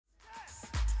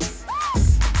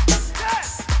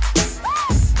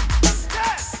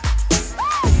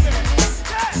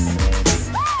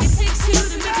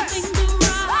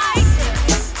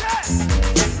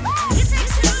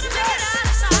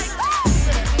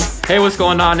Hey, what's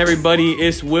going on, everybody?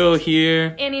 It's Will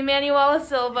here. And Emanuela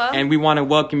Silva. And we want to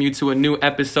welcome you to a new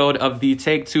episode of the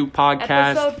Take Two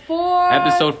podcast. Episode 4.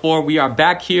 Episode 4. We are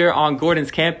back here on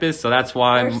Gordon's campus, so that's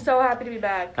why... We're so happy to be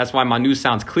back. That's why my news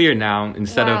sounds clear now,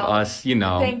 instead of us,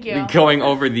 going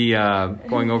over the...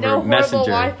 no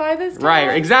Messenger. Wi-Fi this time?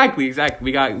 Right, exactly.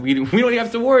 We don't even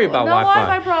have to worry about Wi-Fi. No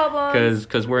Wi-Fi problems.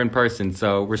 Because we're in person,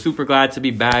 so we're super glad to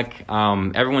be back.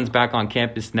 Everyone's back on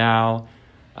campus now.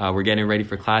 We're getting ready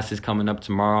for classes coming up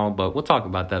tomorrow, but we'll talk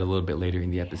about that a little bit later in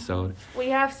the episode. We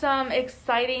have some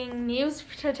exciting news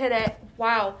for today.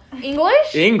 Wow.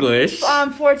 English?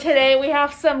 For today, we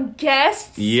have some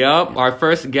guests. Yep, our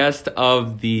first guest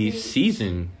of the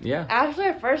season. Yeah. Actually,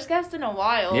 our first guest in a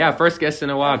while. Yeah, first guest in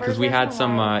a while, because we had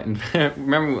some,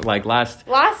 remember, like last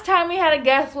time we had a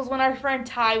guest was when our friend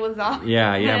Ty was on.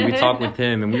 Yeah, and we talked with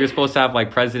him, and we were supposed to have, like,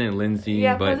 President Lindsay,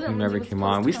 but he never came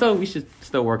on. We should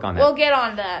still work on that. We'll get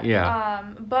on that. Yeah.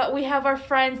 But we have our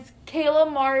friends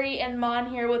Kayla, Mari, and Mon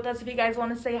here with us if you guys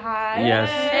want to say hi. Yes.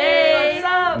 Hey, what's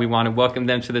up? We want to welcome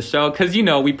them to the show because,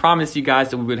 we promised you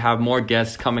guys that we would have more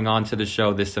guests coming on to the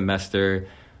show this semester.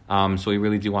 So we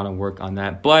really do want to work on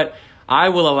that. But I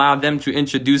will allow them to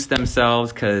introduce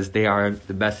themselves because they are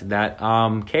the best at that.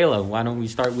 Kayla, why don't we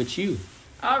start with you?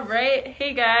 All right.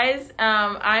 Hey, guys.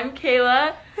 I'm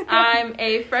Kayla. I'm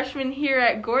a freshman here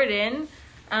at Gordon.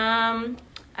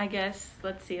 I guess,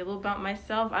 let's see, a little about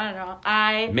myself. I don't know.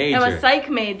 I am a psych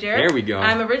major. There we go.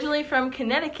 I'm originally from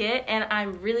Connecticut, and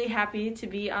I'm really happy to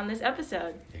be on this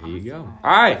episode. There you go.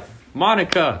 All right,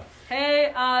 Monica.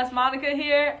 Hey, it's Monica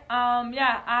here.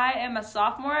 I am a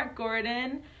sophomore at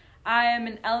Gordon. I am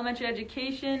an elementary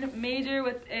education major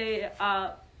with a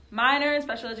minor in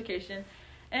special education.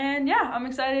 And yeah, I'm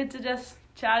excited to just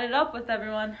chat it up with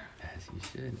everyone. As you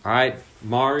should. All right,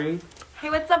 Mari. Hey,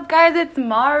 what's up, guys? It's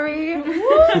Mari. I'm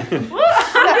gonna be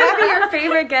your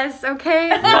favorite guest,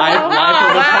 okay? Life of the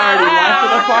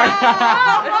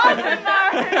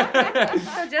party.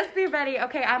 So just be ready.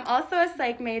 Okay, I'm also a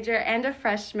psych major and a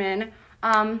freshman.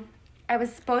 I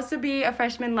was supposed to be a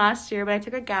freshman last year, but I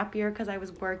took a gap year because I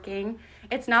was working.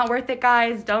 It's not worth it,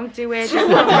 guys. Don't do it. Just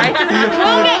look right to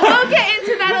We'll get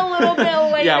into that a little bit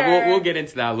later. Yeah, we'll get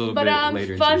into that a little bit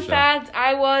later. But fun fact,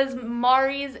 I was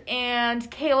Mari's and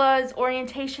Kayla's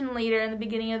orientation leader in the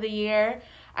beginning of the year.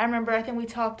 I think we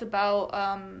talked about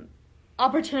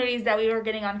opportunities that we were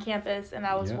getting on campus, and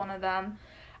that was one of them.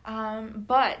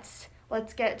 But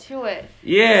let's get to it.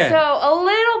 Yeah. So a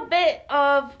little bit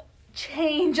of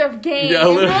change of game.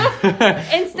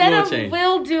 Instead of change.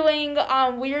 Will doing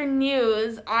weird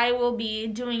news, I will be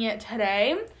doing it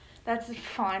today. That's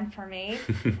fun for me.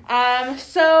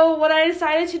 So what I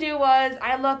decided to do was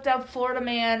I looked up Florida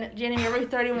Man, January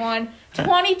 31,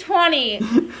 2020.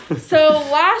 So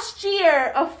last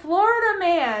year, a Florida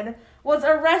man was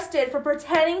arrested for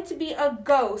pretending to be a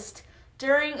ghost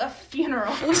during a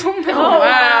funeral. Oh,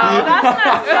 wow. That's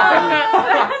not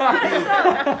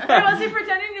so. Was he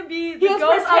pretending to be the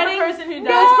ghost of the person who died?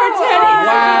 He was pretending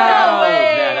Wow.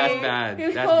 Yeah, that's bad. He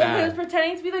was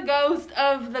pretending to be the ghost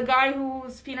of the guy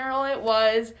whose funeral it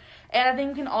was. And I think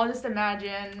we can all just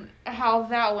imagine how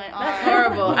that went on. That's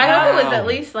horrible. Wow. I hope it was at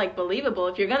least, believable.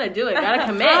 If you're going to do it, gotta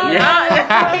commit.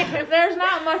 There's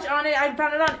not much on it. I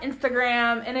found it on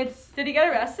Instagram, and it's... Did he get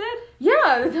arrested?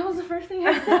 Yeah, that was the first thing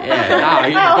I said.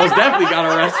 He most definitely got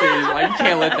arrested. You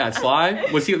can't let that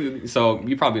slide. Was he... So,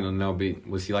 you probably don't know, but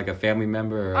was he, a family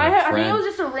member or a friend? I think it was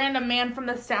just a random man from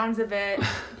the sounds of it.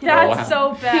 That's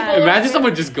so bad. Imagine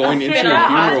someone just going into your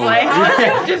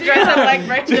funeral. Just dress up like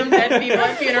random dead people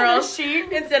at funerals.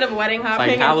 Instead of wedding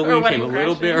hopping. Halloween came a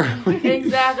little bit early.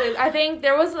 Exactly. I think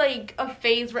there was a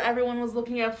phase where everyone was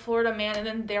looking at Florida Man and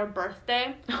then their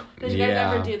birthday. Did you guys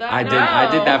ever do that? I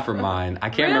did that for mine.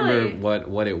 I can't remember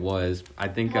what it was. I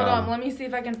think Hold on, let me see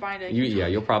if I can find it.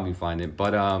 You'll probably find it.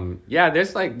 But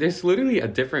there's literally a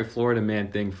different Florida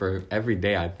Man thing for every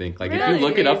day, I think. If you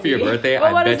look it up for your birthday,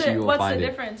 I bet you will find it.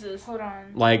 What's the differences? Hold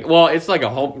on. It's like a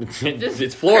whole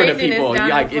it's Florida people.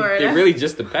 It really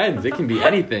just depends. It can be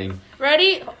anything.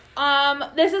 Ready?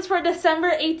 This is for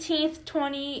December 18th,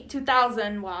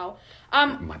 2000. Wow.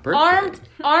 My birthday.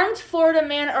 Armed Florida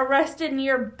man arrested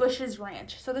near Bush's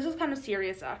Ranch. So this is kind of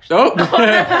serious, actually. Oh,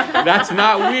 that's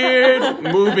not weird.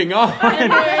 Moving on.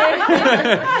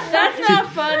 That's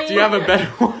not funny. Do you have a better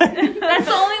one? That's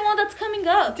the only one that's coming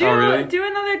up. Do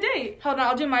another date. Hold on,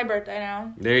 I'll do my birthday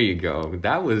now. There you go.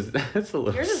 That's a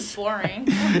little... Yours is boring.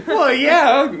 Well,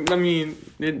 yeah. I mean,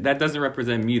 that doesn't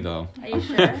represent me, though. Are you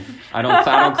sure? I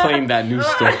don't claim that news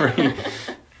story.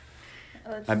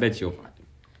 I bet you'll find it.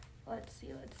 Let's see.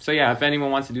 So yeah, if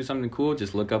anyone wants to do something cool,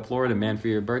 just look up Florida Man for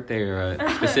your birthday or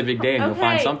a specific day and you'll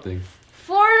find something.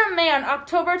 Florida Florida man,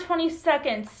 October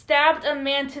 22nd, stabbed a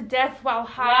man to death while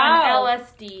high on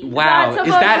LSD. Wow, is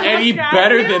that any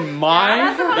better than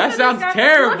mine? That sounds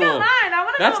terrible. Look at mine.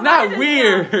 That's not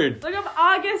weird. Look up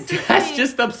August 16th. That's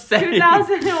just upsetting.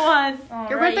 2001.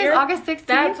 Your birthday's August 16th?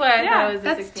 That's why I thought it was the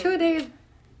 16th. That's 2 days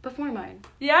before mine.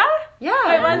 Yeah?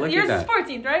 Yeah. Wait, yours is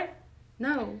 14th, right?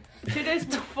 No. 2 days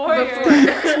before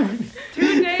yours.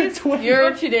 2 days.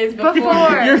 You're 2 days before.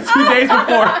 You're 2 days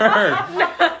before her.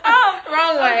 Oh,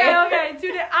 wrong way. Okay. 2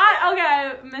 days.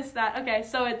 I missed that. Okay,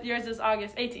 so yours is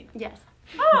August 18th. Yes.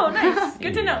 Oh, nice.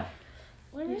 Good to know.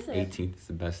 What is it? 18th is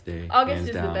the best day. August hands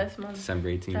is down. the best month. December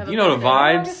 18th. Have You a know the birthday.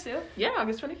 August vibes. too? Yeah,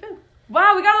 August 25th.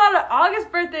 Wow, we got a lot of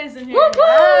August birthdays in here. Whoop,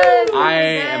 whoop. I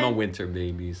am a winter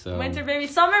baby, so. Winter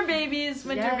babies, summer babies,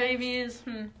 winter Yes. babies.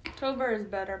 October is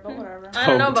better, but whatever. I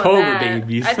don't know about October that.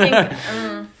 babies. I think. I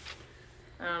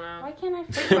don't know. Why can't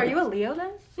I? So are you a Leo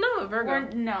then? No, Virgo.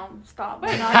 No, stop.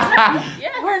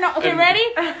 Yeah. We're not. Okay, ready?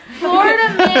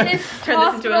 Florida man is Turn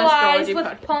this into an hospitalized astrology with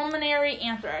podcast. pulmonary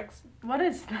anthrax. What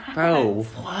is that? Bro,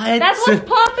 what? That's what's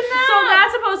popping now. So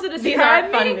that's supposed to These describe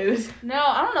aren't fun me? news. No,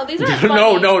 I don't know. These are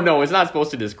funny. no. It's not supposed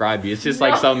to describe you. It's just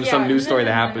like some news story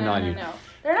that happened on you.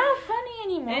 They're not funny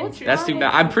anymore. What's That's too wrong bad.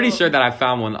 with I'm pretty people? sure that I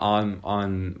found one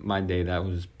on my day that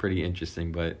was pretty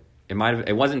interesting, but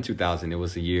it wasn't 2000. It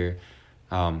was a year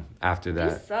after that.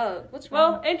 These suck. What's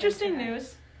wrong? Well, interesting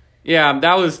news. Yeah,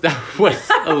 that was a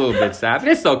little bit sad. But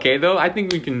it's okay though. I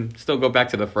think we can still go back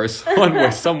to the first one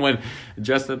where someone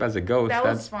dressed up as a ghost. That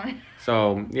was funny.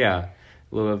 So yeah.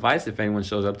 A little advice: if anyone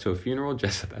shows up to a funeral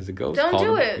dressed up as a ghost, Don't call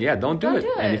do them. it. Yeah, don't do Don't it.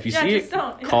 do And it. if you Yeah, see just it,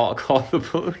 don't. Yeah. call the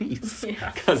police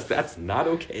Yeah. because that's not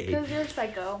okay. Because you're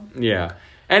psycho. Yeah.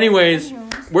 Anyways,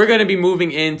 we're gonna be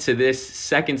moving into this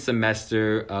second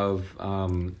semester of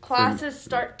Classes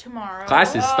start tomorrow.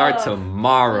 Classes start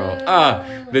tomorrow.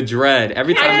 The dread.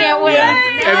 Every time. I can't wait.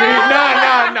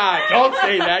 No. Don't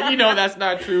say that. You know that's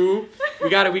not true. We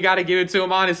gotta give it to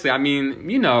them honestly. I mean,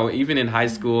 you know, even in high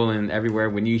school and everywhere,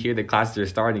 when you hear the classes are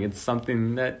starting, it's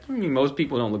something that most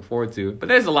people don't look forward to. But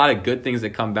there's a lot of good things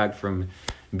that come back from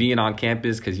being on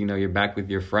campus because you're back with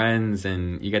your friends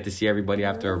and you get to see everybody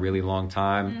after a really long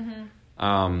time.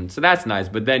 So that's nice.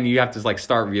 But then you have to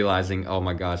start realizing, oh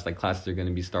my gosh, classes are going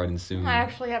to be starting soon. I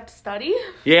actually have to study.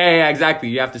 Yeah, exactly.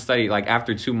 You have to study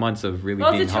after 2 months of really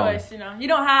Well, being it's a home. choice, You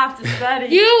don't have to study.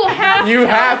 You have You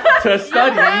have to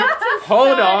study.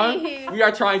 Hold study. on. We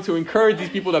are trying to encourage these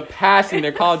people to pass in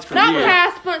their college career. not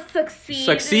pass, but succeed.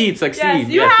 Succeed. Yes,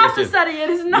 you have to study. It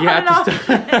is not You an have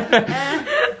option.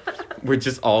 to We're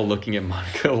just all looking at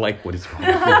Monica like, what is wrong with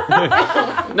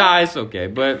you? Nah, it's okay.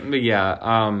 But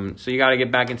yeah, so you got to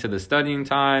get back into the studying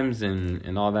times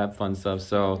and all that fun stuff.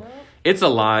 So it's a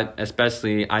lot,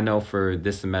 especially I know for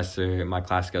this semester, my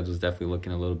class schedule is definitely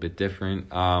looking a little bit different.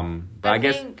 But I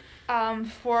guess think,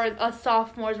 for us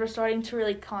sophomores, we're starting to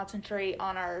really concentrate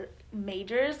on our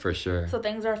majors. for sure. So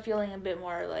things are feeling a bit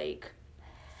more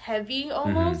heavy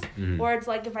almost, where it's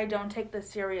if I don't take this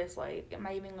serious, am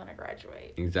I even gonna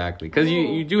graduate? Exactly, because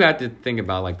you do have to think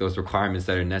about those requirements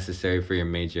that are necessary for your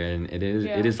major, and it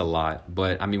is a lot.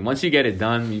 But I mean, once you get it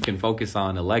done, you can focus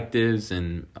on electives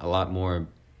and a lot more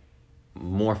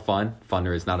fun.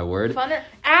 Funner is not a word. Funner,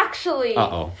 actually.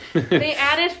 They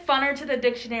added funner to the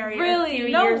dictionary. Really? A few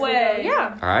No years way. Ago.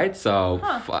 Yeah. All right, so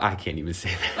I can't even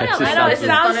say that. I know, It just I know, it sounds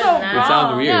sounds so- so It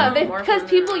sounds weird. Yeah, More because funner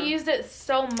people now. used it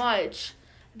so much.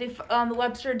 The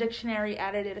Webster Dictionary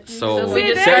added it a few So, years ago. we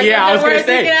just there- said I was the gonna words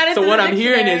you can add say. it So to what the I'm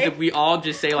hearing is, dictionary. if we all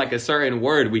just say a certain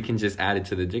word, we can just add it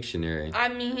to the dictionary. I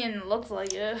mean, it looks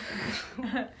like it.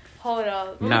 Hold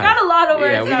up. We Nah. got a lot of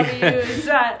words Yeah, that we use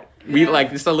that. We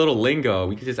just a little lingo.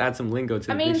 We could just add some lingo to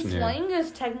the I mean, dictionary. slang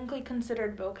is technically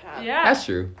considered vocab. Yeah. That's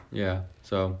true. Yeah.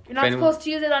 So You're not supposed to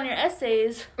use it on your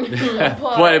essays. but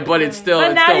it's still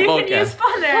But it's now still you vocab. can use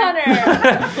funner.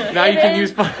 Funner. Now you It can is.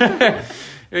 use fun.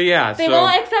 Yeah. They so.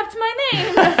 won't accept my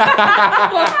name.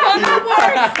 But funner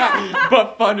works.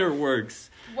 But funner works.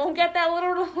 Won't get that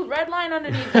little red line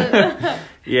underneath it.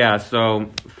 Yeah. So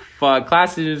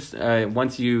classes,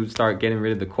 once you start getting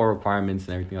rid of the core requirements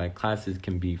and everything, classes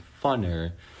can be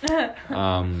funner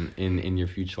in your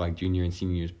future, junior and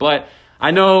senior years. But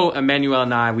I know Emmanuel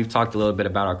and I, we've talked a little bit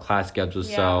about our class schedules.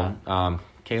 Yeah. So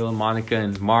Kayla, Monica,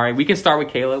 and Mari, we can start with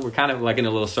Kayla. We're kind of in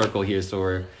a little circle here,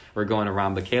 so we're going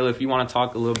around. But Kayla, if you want to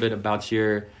talk a little bit about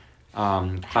your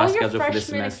class schedule for this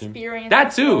semester,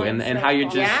 that too, and how you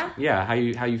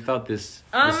how you felt this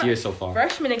year so far.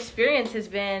 Freshman experience has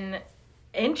been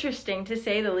interesting to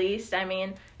say the least. I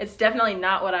mean, it's definitely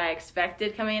not what I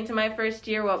expected coming into my first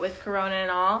year, what with Corona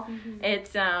and all.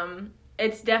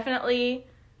 It's definitely,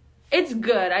 it's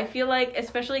good. I feel like,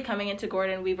 especially coming into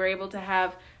Gordon, we were able to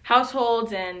have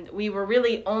households, and we were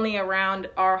really only around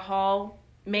our hall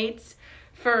mates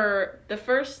for the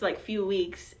first like few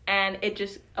weeks, and it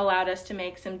just allowed us to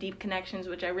make some deep connections,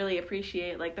 which I really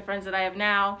appreciate. Like the friends that I have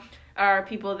now are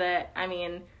people that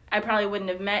I probably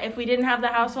wouldn't have met if we didn't have the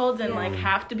households and like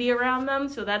have to be around them,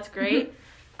 so that's great.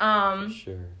 For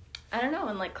sure. I don't know,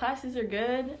 and like classes are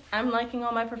good. I'm liking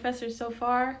all my professors so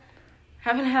far.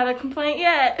 Haven't had a complaint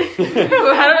yet. I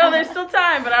don't know, there's still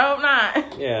time, but I hope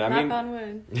not. Yeah, I mean, knock on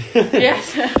wood.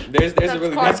 Yes. There's a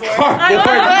really that's cardboard.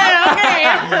 Okay.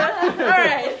 All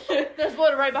right. There's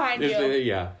wood right behind you.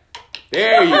 Yeah.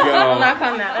 There you go. Knock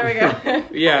on that. There we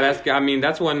go. Yeah,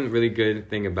 that's one really good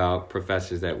thing about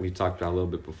professors that we talked about a little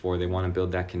bit before. They want to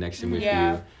build that connection with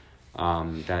you,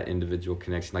 that individual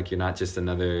connection. Like you're not just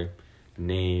another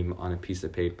name on a piece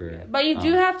of paper. But you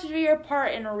do have to do your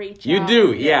part and reach out. You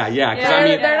do, yeah.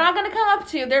 They're not going to come up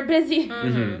to you. They're busy.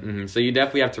 So you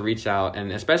definitely have to reach out,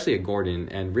 and especially at Gordon,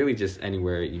 and really just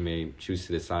anywhere you may choose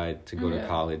to decide to go to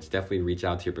college, definitely reach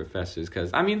out to your professors,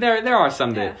 because, I mean, there are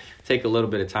some that take a little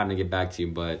bit of time to get back to you,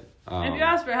 but... if you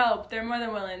ask for help, they're more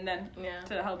than willing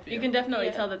to help you. You can definitely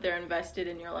tell that they're invested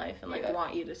in your life and, like,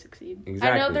 want you to succeed.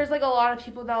 Exactly. I know there's, like, a lot of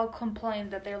people that will complain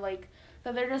that they're, like...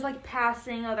 that they're just, like,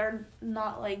 passing or they're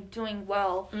not, like, doing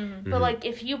well. But, like,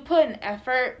 if you put an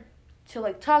effort to,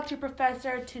 like, talk to your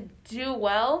professor, to do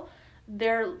well,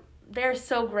 they're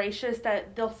so gracious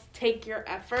that they'll take your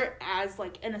effort as,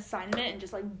 like, an assignment and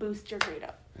just, like, boost your grade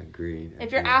up. Agreed.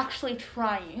 If you're actually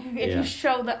trying. If you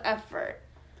show the effort.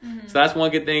 So that's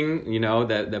one good thing,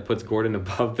 that puts Gordon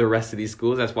above the rest of these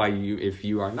schools. That's why if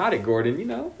you are not at Gordon,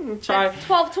 try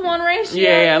 12-to-1 ratio.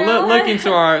 Yeah.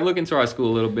 Look into our school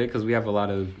a little bit, because we have a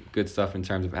lot of good stuff in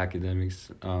terms of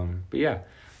academics. But yeah,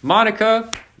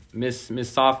 Monica, Miss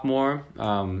Sophomore,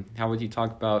 how would you talk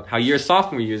about how your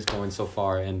sophomore year is going so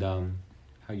far, and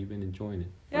how you've been enjoying it?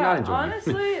 Yeah, not enjoying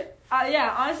honestly, it.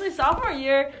 Honestly, sophomore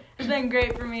year has been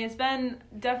great for me. It's been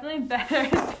definitely better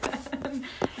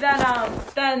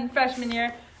than freshman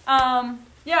year. I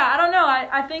don't know.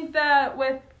 I think that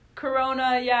with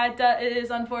Corona, it is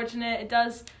unfortunate. It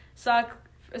does suck,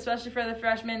 especially for the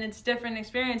freshmen. It's a different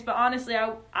experience. But honestly,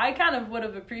 I kind of would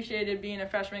have appreciated being a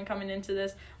freshman coming into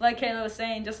this. Like Kayla was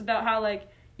saying, just about how, like,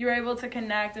 you're able to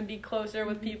connect and be closer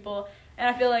with people. And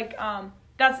I feel like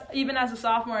that's, even as a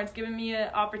sophomore, it's given me an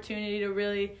opportunity to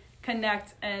really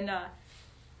connect and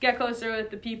get closer with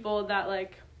the people that,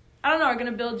 like, I don't know, are going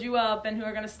to build you up and who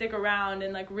are going to stick around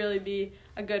and, like, really be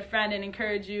a good friend and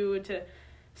encourage you to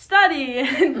study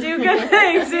and do good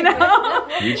things,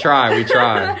 We try.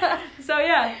 So,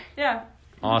 yeah.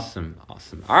 Awesome.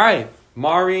 All right,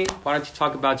 Mari, why don't you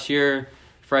talk about your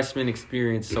freshman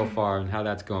experience so far and how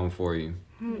that's going for you?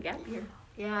 Gap year.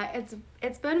 Yeah,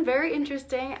 it's been very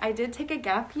interesting. I did take a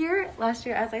gap year last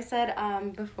year, as I said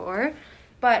before.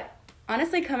 But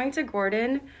honestly, coming to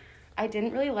Gordon, I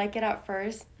didn't really like it at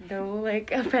first. No,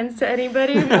 like, offense to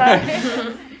anybody, but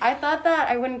I thought that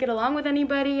I wouldn't get along with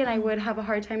anybody and I would have a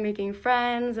hard time making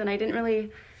friends, and I didn't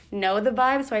really know the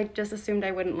vibe, so I just assumed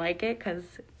I wouldn't like it because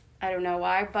I don't know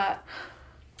why. But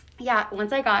yeah,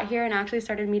 once I got here and actually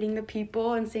started meeting the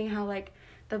people and seeing how, like,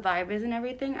 the vibe is and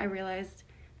everything, I realized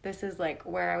this is, like,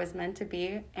 where I was meant to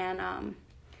be. And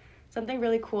something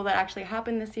really cool that actually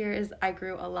happened this year is I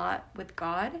grew a lot with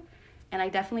God. And I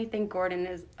definitely think Gordon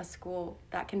is a school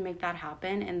that can make that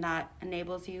happen and that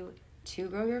enables you to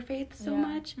grow your faith so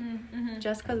much.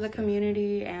 Just because of the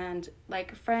community and,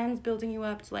 like, friends building you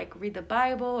up to, like, read the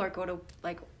Bible or go to,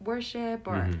 like, worship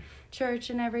or church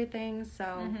and everything.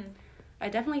 So I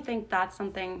definitely think that's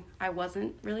something I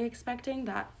wasn't really expecting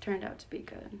that turned out to be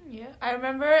good. Yeah. I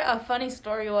remember a funny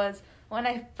story was when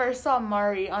I first saw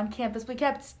Mari on campus, we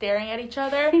kept staring at each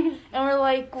other and we're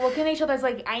like looking at each other. It's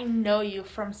like, I know you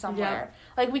from somewhere. Yep.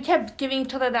 Like, we kept giving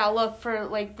each other that look for,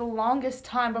 like, the longest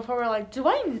time before we were like, do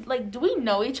we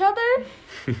know each other?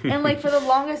 And, like, for the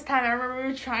longest time, I remember we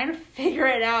were trying to figure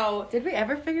it out. Did we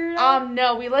ever figure it out?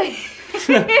 No, we, like,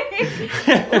 we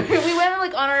went,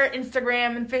 like, on our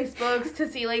Instagram and Facebooks to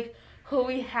see, like, who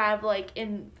we have, like,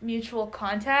 in mutual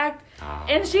contact. Oh.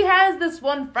 And she has this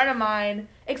one friend of mine,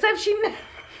 except she's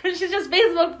just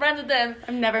Facebook friends with him.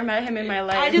 I've never met him in my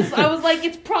life. I was like,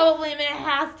 it's probably him, it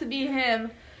has to be him.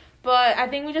 But I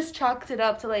think we just chalked it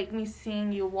up to, like, me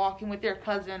seeing you walking with your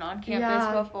cousin on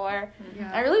campus before.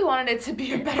 Yeah. I really wanted it to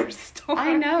be a better story.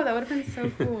 I know, that would have been so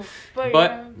cool. But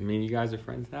I mean, you guys are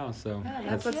friends now, so... Yeah,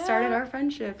 that's what started our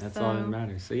friendship. That's all that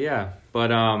matters. So, yeah.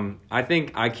 But I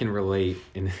think I can relate.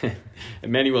 And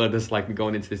Emmanuel doesn't like me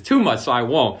going into this too much, so I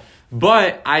won't.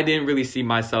 But I didn't really see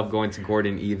myself going to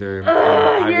Gordon either.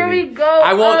 Here we go.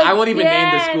 I won't even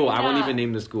name the school. I won't even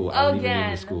name the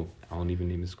school. I won't even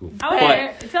name the school. Tell us.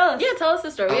 Yeah, tell us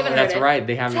the story. We haven't heard That's it. right.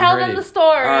 They haven't Tell heard them it. the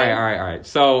story. All right.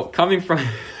 So coming from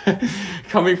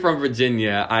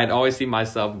Virginia, I'd always see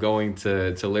myself going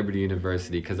to Liberty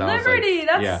University because I was Liberty.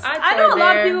 like, That's I know a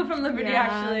lot of people from Liberty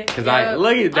actually. Because I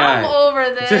look at that. I'm over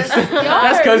this.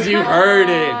 That's because you heard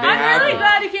it. I'm really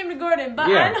glad you came to Gordon, but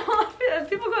Yeah. I know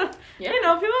people go. You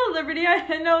know, people at Liberty.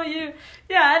 I know you.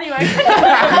 Yeah. Anyway.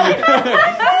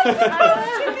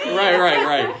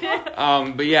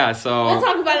 Right. But yeah, so We'll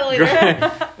talk about it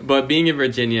later. But being in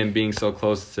Virginia and being so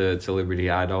close to Liberty,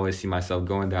 I'd always see myself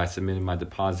going there. I submitted my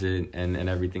deposit and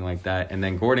everything like that. And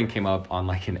then Gordon came up on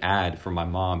like an ad for my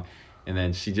mom. And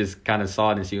then she just kind of saw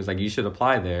it and she was like, you should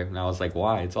apply there. And I was like,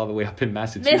 why? It's all the way up in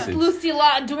Massachusetts. Miss Lucy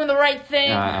Lott doing the right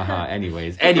thing.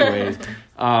 Anyways.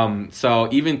 So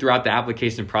even throughout the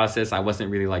application process, I wasn't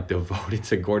really like devoted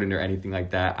to Gordon or anything like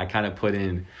that. I kind of put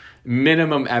in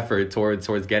minimum effort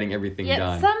towards getting everything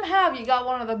done. Somehow you got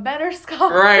one of the better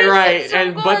scholarships. Right.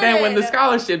 from But then when the Gordon.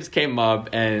 scholarships came up,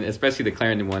 and especially the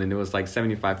Clarendon one, and it was like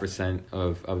 75%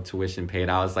 of tuition paid,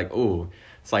 I was like, ooh.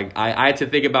 It's like I had to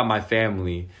think about my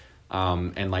family.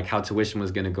 And like how tuition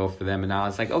was gonna go for them, and I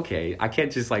was like, okay, I can't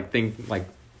just like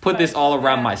put this all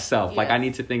around myself. Like I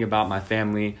need to think about my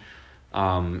family,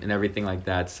 and everything like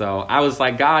that. So I was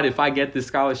like, God, if I get this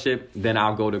scholarship, then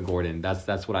I'll go to Gordon.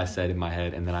 That's what I said in my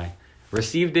head, and then I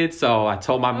received it. So I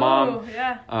told my mom,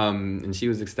 and she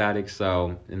was ecstatic.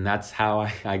 So and that's how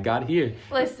I got here.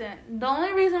 Listen, the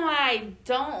only reason why I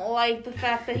don't like the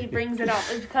fact that he brings it up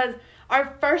is because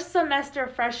our first semester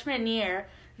freshman year.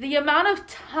 The amount of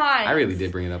times... I really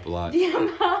did bring it up a lot. The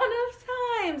amount of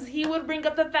times he would bring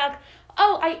up the fact,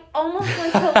 I almost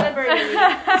went to Liberty.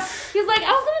 He's like,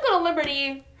 I was going to go to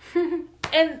Liberty.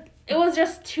 And it was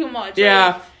just too much.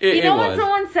 Yeah, like, it was. When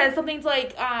someone says something's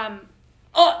like,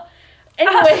 anyway.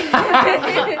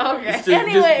 Okay.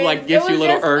 Just like gets you a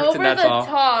little irked and that's all. Over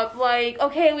the top. Like,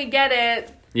 okay, we get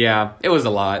it. Yeah, it was a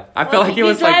lot. I felt like it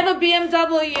was like... You drive a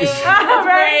BMW.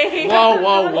 Right.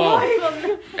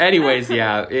 Whoa. Anyways,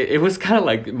 yeah, it was kind of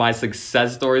like my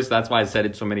success story, so that's why I said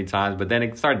it so many times, but then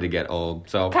it started to get old.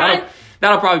 So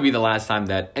that'll probably be the last time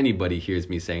that anybody hears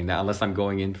me saying that, unless I'm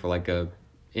going in for like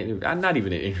not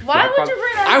even an interview. Why would you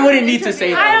bring that I wouldn't need to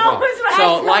say that.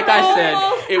 So, like I said,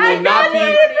 it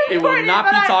will not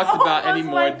be talked about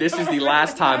anymore. This is the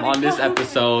last time on this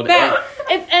episode.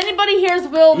 If anybody hears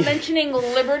Will mentioning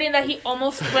Liberty and that he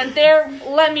almost went there,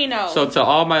 let me know. So to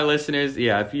all my listeners,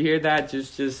 if you hear that,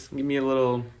 just give me a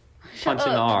little punch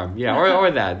in the arm. Yeah,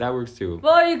 or that works too.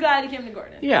 Well, are you glad you came to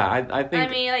Gordon? Yeah, I think.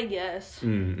 I guess.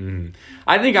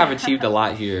 I think I've achieved a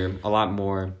lot here, a lot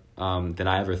more than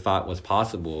I ever thought was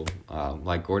possible.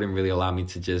 Like Gordon really allowed me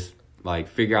to just like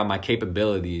figure out my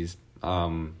capabilities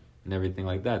and everything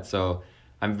like that. So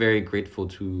I'm very grateful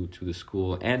to the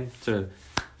school and to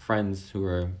friends who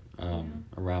are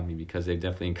around me because they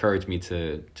definitely encouraged me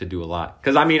to do a lot.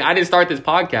 Because I didn't start this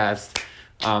podcast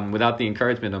without the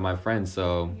encouragement of my friends.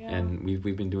 So and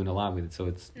we've been doing a lot with it. So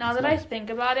it's now that nice. I think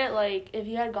about it, like if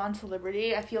you had gone to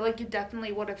Liberty, I feel like you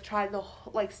definitely would have tried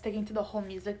sticking to the whole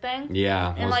music thing.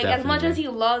 Yeah, and like as much as he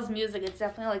loves music, it's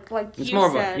definitely like it's you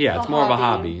more said, it's more of a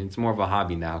hobby. It's more of a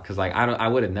hobby now because like I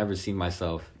would have never seen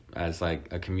myself as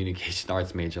like a communication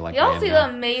arts major like y'all see the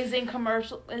amazing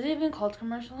commercial. Is it even called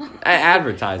commercial?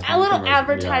 Advertisement. A little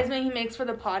advertisement he makes for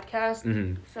the podcast.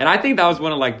 Mm-hmm. So. And I think that was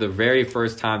one of like the very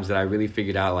first times that I really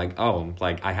figured out like, oh,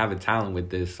 like I have a talent with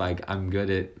this. Like I'm good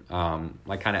at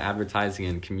like kind of advertising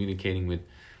and communicating with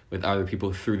other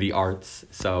people through the arts.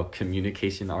 So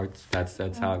communication arts. That's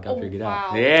how it got figured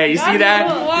out. Yeah, you see that?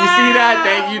 Cool. Wow. You see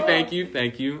that?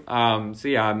 Thank you. So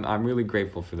yeah, I'm really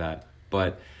grateful for that.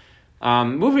 But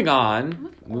moving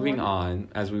on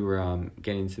as we were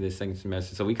getting into this second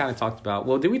semester. So we kind of talked about,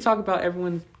 did we talk about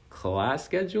everyone's class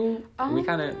schedule? We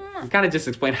kind of just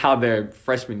explained how their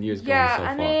freshman year's going so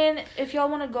far. Yeah, if y'all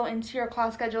want to go into your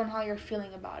class schedule and how you're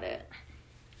feeling about it.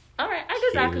 All right,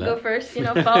 I guess I could go first.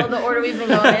 Follow the order we've been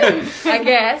going in, I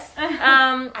guess.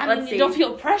 Let's see. You don't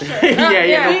feel pressure. No pressure. All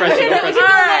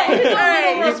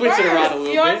right. You can switch it around a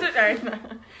little bit.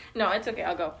 No, it's okay.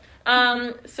 I'll go.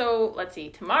 So let's see.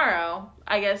 Tomorrow,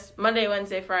 I guess Monday,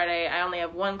 Wednesday, Friday, I only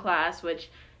have one class,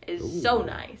 which is so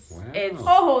nice. Wow. It's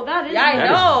that is. Yeah, I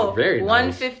know. Is very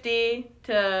nice. 1:50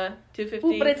 to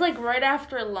 2:50. But it's like right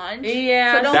after lunch.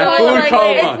 Yeah, so don't that feel food like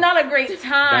coma. It's not a great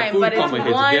time, but it's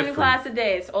one different. class a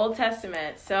day. It's Old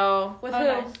Testament. So with who?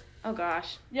 Nice. Oh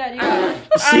gosh. Yeah,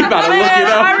 she about to look it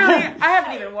up. I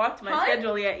haven't even walked my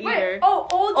schedule yet either. Wait,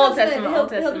 Old Testament. Old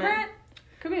Testament.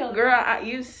 Could be Hildegard. Girl,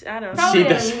 I don't know. She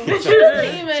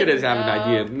doesn't have an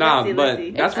idea. Nah, let's see.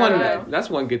 That's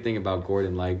one good thing about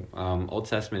Gordon. Like, Old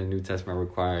Testament and New Testament are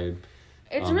required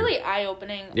It's really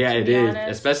eye-opening. Yeah, it is.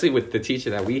 Especially with the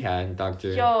teacher that we had,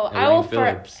 Dr. I will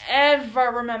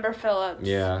forever remember Phillips.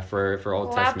 Yeah, for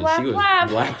Old Blap, Testament. blap,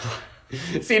 She was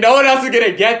blap. See, no one else is going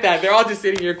to get that. They're all just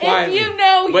sitting here quietly. If you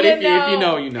know, but you if you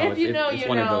know, you know. If you know, it's you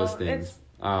one know. of those things. It's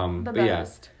the but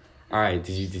best. Yeah. All right,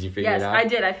 did you figure it out? Yes, I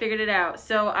did. I figured it out.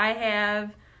 So I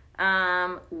have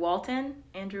Andrew Walton.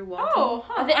 Oh,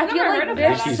 huh. I feel like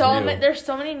there's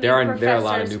so many new professors. There are a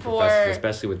lot of new professors,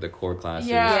 especially with the core classes.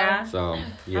 Yeah. So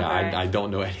I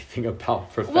don't know anything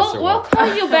about Professor Walton. We'll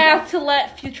call you back to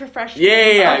let future freshmen.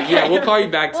 Yeah. We'll call you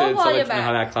back to let you know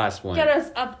how that class went. Get us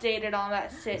updated on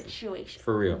that situation.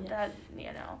 For real. That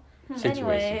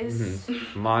Anyways,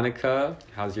 Monica,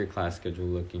 how's your class schedule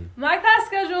looking? My class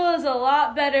schedule is a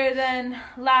lot better than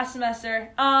last semester.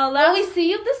 Will we see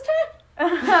you this time? Yeah,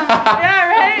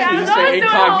 right. I'm say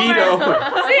incognito.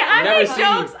 See,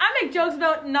 I make jokes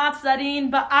about not studying,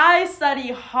 but I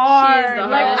study hard.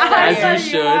 As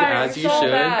you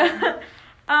should.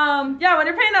 Yeah, when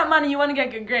you're paying that money, you want to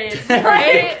get good grades.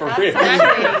 Right? For real.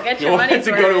 Exactly. Get your money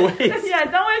to go to waste. Yeah,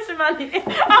 don't waste your money.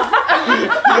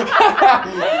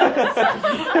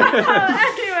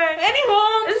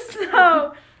 Anyway,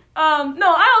 so no,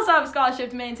 I also have a scholarship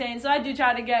to maintain, so I do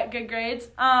try to get good grades.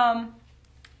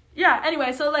 Yeah.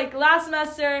 Anyway, so like last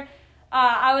semester,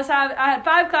 I had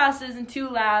 5 classes and 2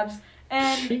 labs.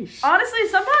 And Sheesh. Honestly,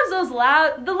 sometimes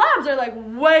the labs are like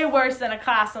way worse than a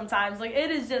class sometimes. Like it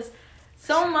is just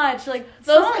so much. Like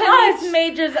those science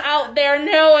majors out there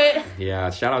know it. Yeah,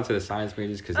 shout out to the science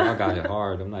majors because y'all got it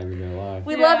hard. I'm not even gonna lie.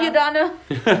 We love you, Donna.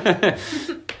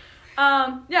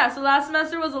 Yeah, so last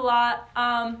semester was a lot.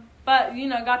 But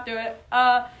got through it.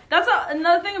 That's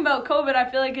another thing about COVID. I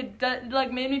feel like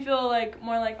it made me feel like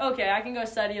more like, okay, I can go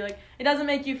study. Like it doesn't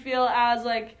make you feel as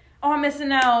like, oh, I'm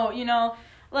missing out,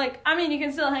 Like, I mean, you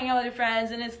can still hang out with your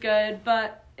friends and it's good,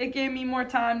 but it gave me more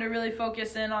time to really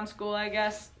focus in on school, I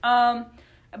guess.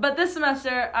 But this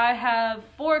semester, I have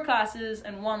 4 classes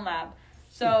and 1 lab.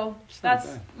 So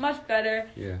that's much better.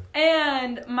 Yeah.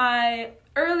 And my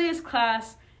earliest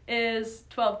class is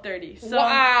 12:30. So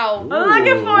wow. I'm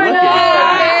looking forward to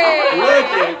that.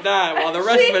 Look at that. While the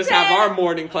rest of us have our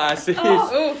morning classes. It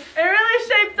really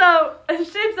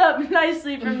shapes up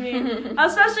nicely for me.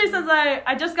 Especially since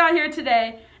I just got here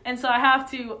today, and so I have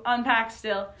to unpack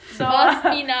still. So must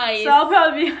be nice. So I'll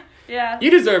probably be You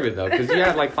deserve it though, because you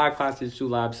have like 5 classes, 2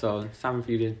 labs, so it's time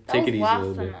for you to take it easy a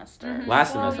little bit. Mm-hmm.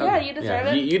 Last semester. Yeah, you deserve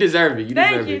it. You deserve it.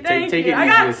 Thank you. Take it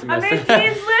easy this semester. I made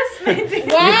Dean's list.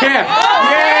 Yeah.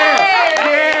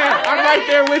 I'm right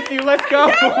there with you. Let's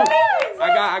go.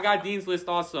 I got Dean's list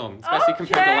also, especially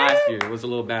compared to last year. It was a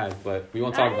little bad, but we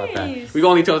won't talk about that. We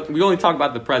only talk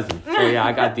about the present. So yeah,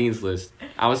 I got Dean's list.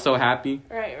 I was so happy.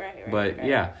 Right. But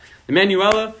yeah,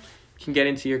 Emanuela, can get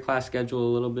into your class schedule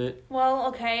a little bit. Well,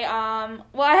 okay. I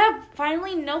have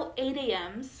finally no 8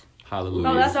 a.m.s. Hallelujah.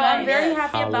 Oh, that's so nice. I'm very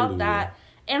happy about that.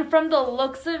 And from the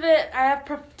looks of it, I have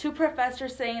 2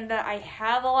 professors saying that I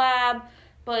have a lab,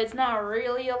 but it's not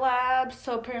really a lab.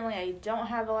 So apparently I don't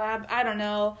have a lab. I don't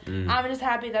know. I'm just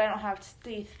happy that I don't have to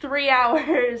stay 3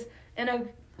 hours in a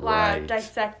lab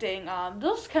dissecting.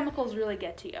 Those chemicals really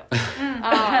get to you.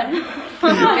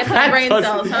 Get some brain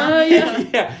cells, huh?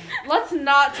 Yeah. Let's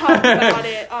not talk about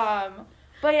it.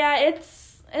 But yeah,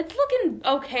 it's looking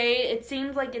okay. It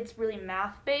seems like it's really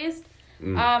math based.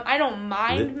 I don't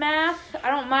mind math.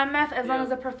 As long as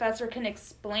the professor can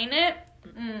explain it.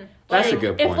 That's a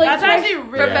good point. That's actually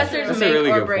really professors make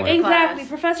or break the class. Exactly,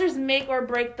 professors make or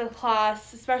break the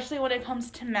class, especially when it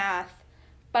comes to math.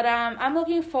 But I'm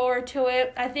looking forward to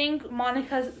it. I think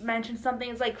Monica mentioned something.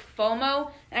 It's like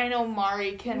FOMO, and I know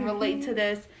Mari can relate to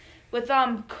this. With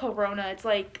Corona, it's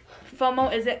like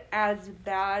FOMO isn't as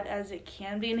bad as it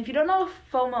can be. And if you don't know what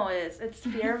FOMO is, it's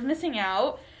fear of missing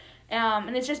out.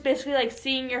 And it's just basically like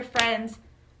seeing your friends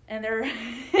and they're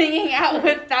hanging out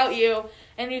without you,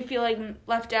 and you feel like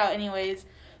left out anyways.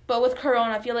 But with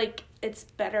Corona, I feel like it's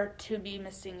better to be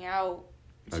missing out.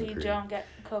 So you don't get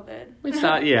COVID. Which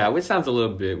sounds a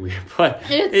little bit weird, but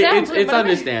it's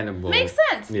understandable. Makes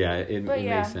sense. Yeah, it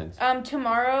makes sense.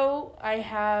 Tomorrow I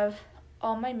have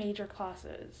all my major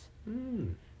classes.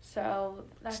 So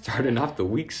that's starting off the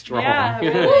week strong. Yeah.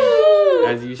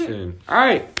 As you should. All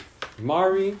right,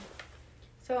 Mari.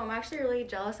 So I'm actually really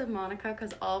jealous of Monica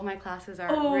because all of my classes are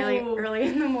really early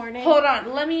in the morning. Hold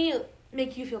on, let me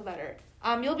make you feel better.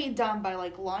 You'll be done by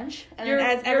like lunch, and then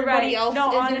as everybody else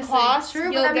is in class,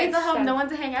 true, but that means I'll have no one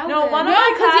to hang out with. One of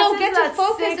my classes you'll get to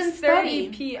focus and study.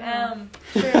 6:30 p.m.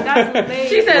 True, that's late.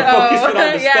 She said,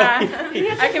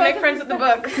 yeah. I can make friends with the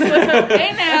books.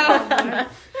 Hey now.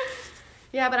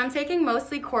 Yeah, but I'm taking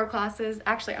mostly core classes.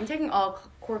 Actually, I'm taking all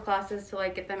core core classes to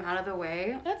like get them out of the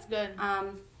way. That's good.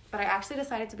 But I actually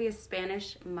decided to be a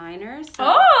Spanish minor.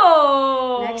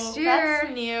 So next year.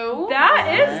 That's new. That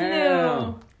is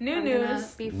new. New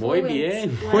news. Muy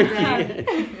bien. Muy bien.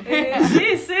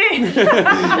 Sí.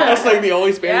 That's like the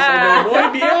only Spanish I know.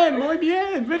 Muy bien. Muy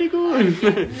bien. Very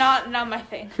good. Not my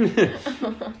thing.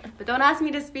 But don't ask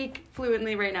me to speak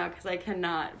fluently right now because I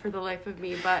cannot for the life of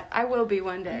me. But I will be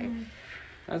one day.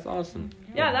 That's awesome.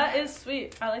 Yeah, that is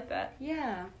sweet. I like that.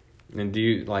 Yeah. And do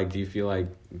you feel like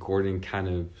Gordon kind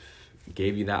of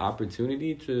gave you that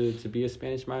opportunity to be a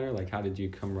Spanish minor? Like, how did you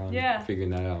come around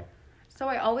figuring that out? So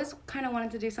I always kind of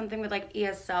wanted to do something with like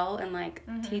ESL and like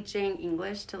teaching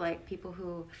English to like people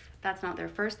who that's not their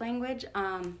first language.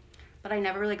 But I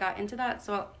never really got into that.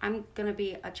 So I'm gonna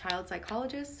be a child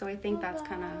psychologist. So I think that's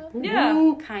kind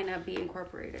of be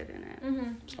incorporated in it.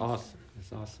 Mm-hmm. It's awesome.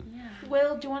 It's awesome. Yeah.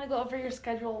 Will, do you want to go over your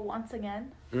schedule once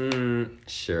again?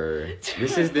 Sure.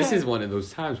 This is one of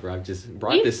those times where I've just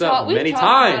brought this up many times.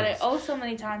 Talked about it so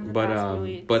many times in the past few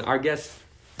weeks. But our guests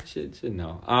should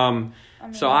know.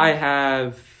 So I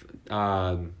have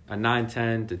a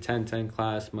 9-10 to 10-10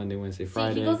 class Monday, Wednesday,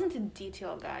 Friday. He goes into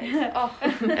detail, guys.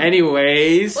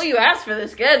 Anyways. Well, you asked for the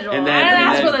schedule. I didn't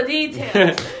ask for the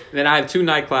details. Then I have 2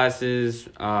 night classes.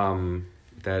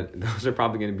 Those are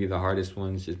probably going to be the hardest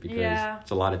ones just because it's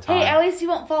a lot of time. Hey, at least you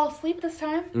won't fall asleep this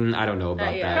time. I don't know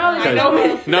about that.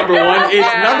 Probably number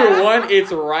one,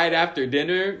 it's right after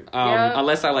dinner.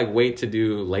 Unless I like wait to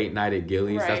do late night at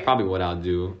Gillies. Right. That's probably what I'll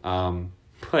do.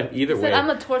 But either way, I'm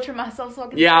gonna torture myself so I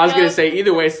can. Yeah, I was gonna say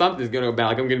either way, something's gonna go bad.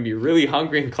 Like I'm gonna be really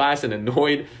hungry in class and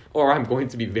annoyed, or I'm going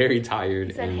to be very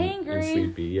tired and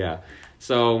sleepy. Yeah.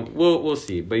 So we'll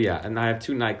see, but yeah, and I have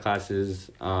 2 night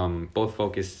classes, both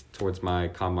focused towards my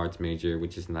comm arts major,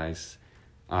 which is nice.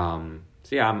 So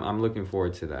yeah, I'm looking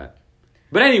forward to that.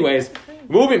 But anyways,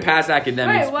 moving past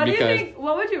academics. Wait, what do you think?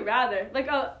 What would you rather, like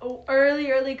a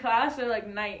early class or like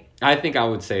night? I think I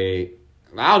would say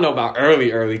I don't know about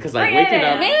early because like waking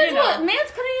up. Man's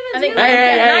couldn't even do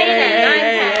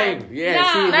that. 9-10.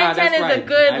 Yeah, 9-10 is a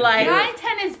good like.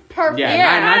 9-10 is perfect.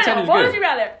 Yeah, 9-10 is good. What would you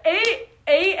rather? 8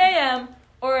 a.m.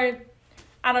 or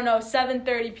I don't know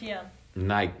 7:30 p.m.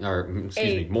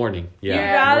 Morning. Yeah. You'd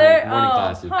rather morning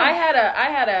classes. I had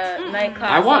a night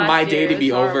class. I want my day to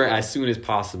be over as soon as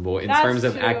possible in terms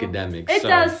of academics. It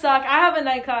does suck. I have a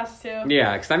night class too.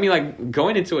 Yeah, because I mean, like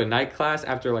going into a night class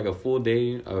after like a full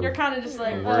day of you're kind of just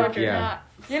like work.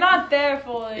 You're not there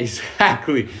fully.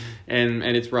 Exactly, and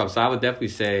it's rough. So I would definitely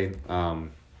say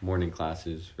morning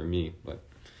classes for me, but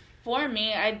for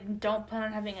me, I don't plan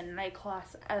on having a night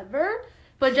class ever.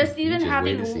 But just even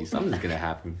having wait to see. Something's gonna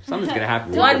happen. Something's gonna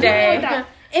happen one day.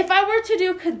 If I were to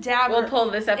do cadaver, we'll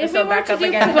pull this episode back up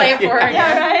again. Play it for her.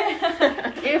 Yeah,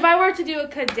 right. If I were to do a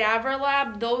cadaver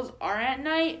lab, those are at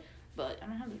night, but I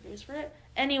don't have the grades for it.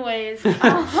 Anyways,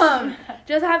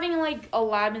 just having like a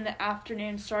lab in the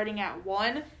afternoon starting at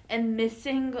 1 and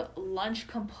missing lunch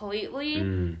completely,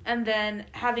 and then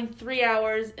having 3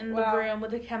 hours in the room with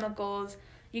the chemicals.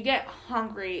 You get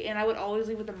hungry, and I would always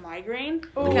leave with a migraine.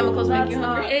 The chemicals make you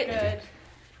hungry. Good.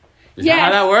 Is that how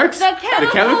that works? The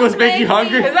chemicals make you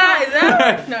hungry? Is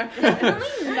that? No.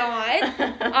 Definitely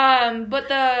not. But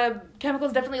the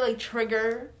chemicals definitely like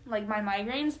trigger like my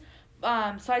migraines.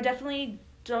 So I definitely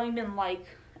don't even like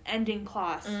ending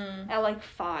class at like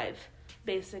 5,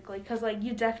 basically, because like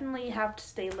you definitely have to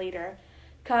stay later,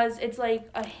 because it's like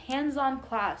a hands-on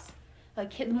class.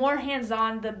 Like, the more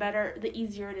hands-on, the better, the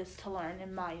easier it is to learn,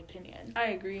 in my opinion.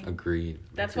 I agree. Agreed.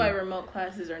 That's why remote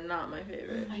classes are not my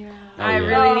favorite. Yeah. I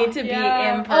really need to be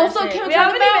in person. Also, can we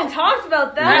haven't even talked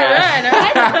about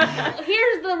that. Yeah.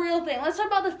 Here's the real thing. Let's talk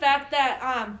about the fact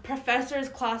that professors'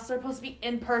 classes are supposed to be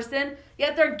in person,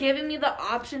 yet they're giving me the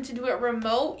option to do it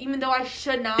remote, even though I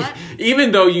should not.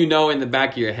 Even though you know in the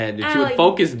back of your head that you would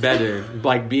focus better,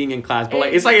 like, being in class. But,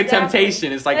 like, it's like a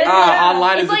temptation. It's like,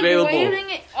 online is available. It's like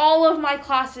waiving all of my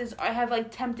classes have like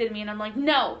tempted me, and I'm like,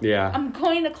 no. Yeah. I'm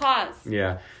going to class.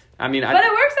 Yeah. I mean, but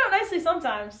it works out nicely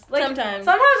sometimes. Like, sometimes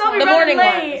I'll be running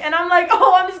late, and I'm like,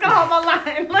 oh, I'm just gonna hop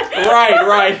online. Like,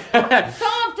 right.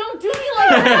 Stop! Don't do me like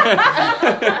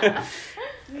that.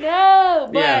 No,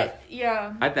 but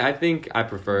yeah. I think I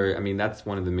prefer. I mean, that's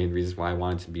one of the main reasons why I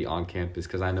wanted to be on campus,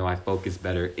 because I know I focus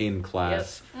better in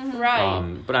class. Yep. Mm-hmm.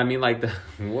 Right. But I mean, like,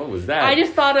 what was that? I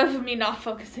just thought of me not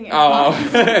focusing in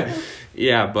class.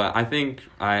 Yeah, but I think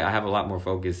I have a lot more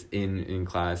focus in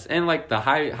class, and like the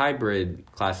hybrid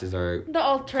classes are the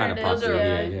alternatives. Kind of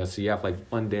popular. Yeah. So you have like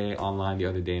one day online, the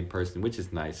other day in person, which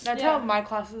is nice. That's how my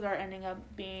classes are ending up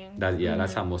being.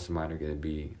 That's how most of mine are going to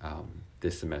be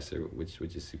this semester, which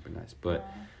is super nice. But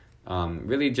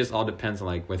really just all depends on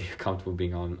like whether you're comfortable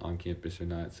being on campus or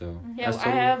not. So yeah, I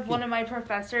have one of my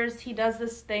professors. He does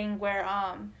this thing where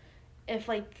if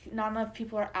like not enough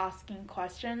people are asking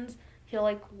questions, he'll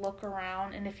like look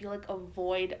around, and if you like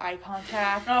avoid eye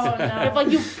contact, if like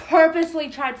you purposely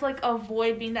try to like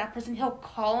avoid being that person, he'll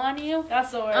call on you.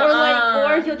 That's the worst.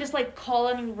 Or he'll just like call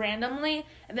on you randomly,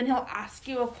 and then he'll ask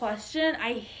you a question.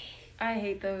 I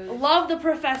hate those. Love the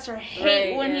professor.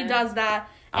 Hate when he does that.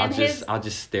 I'll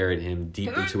just stare at him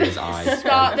deep into his eyes.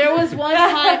 Stop. There was one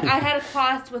time I had a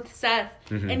class with Seth,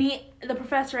 and the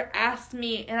professor asked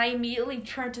me, and I immediately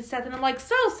turned to Seth, and I'm like,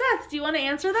 "So, Seth, do you want to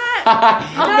answer that?"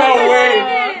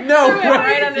 No way.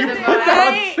 Right under the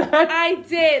I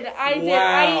did. Wow.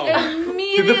 I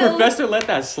immediately. Did the professor let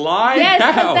that slide? Yes,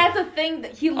 because that's a thing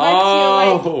that he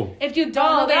lets you, like, if you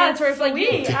don't know the answer, it's like, I would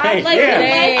use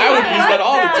that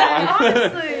all the time.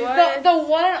 Honestly. The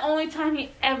one and only time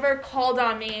he ever called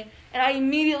on me, and I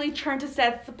immediately turned to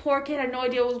Seth. The poor kid had no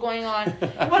idea what was going on.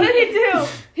 What did he do?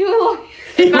 He was like...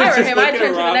 If I were him, I'd turn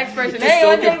to the next person. Hey, so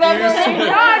one thing about this?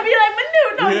 I'd be like,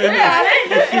 Manu, you got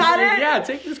it. Yeah,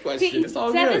 take this question. It's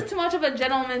all Seth good. is too much of a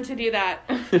gentleman to do that.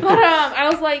 But I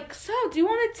was like, so, do you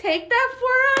want to take that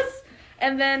for us?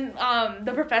 And then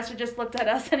the professor just looked at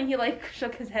us, and he like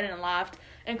shook his head and laughed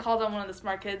and called on one of the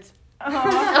smart kids. You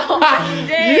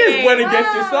just went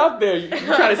against yourself there. You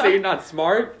trying to say you're not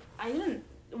smart? I didn't.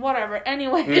 Whatever.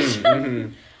 Anyways, it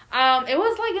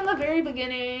was like in the very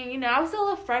beginning. I was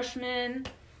still a freshman.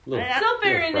 Still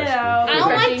figuring it out. I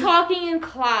don't like talking in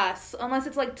class unless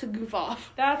it's like to goof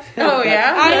off. That's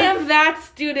yeah. I am that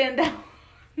student that.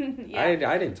 Yeah.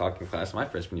 I didn't talk in class my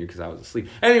freshman year because I was asleep.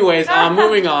 Anyways,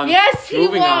 moving on. Yes, he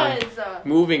was.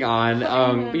 Moving on.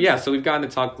 But yeah, so we've gotten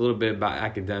to talk a little bit about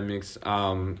academics.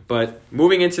 But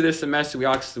moving into this semester, we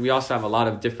also have a lot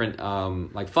of different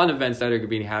like fun events that are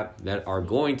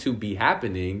going to be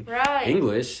happening. Right.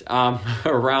 English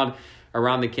around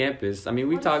the campus. I mean,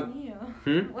 we talked.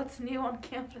 What's new on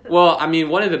campus? Well, I mean,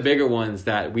 one of the bigger ones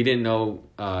that we didn't know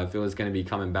if it was going to be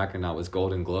coming back or not was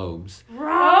Golden Globes.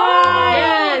 Right.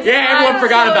 Yes. Yeah, everyone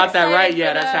forgot about that, right?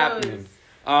 Yeah, that's happening.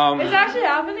 It's actually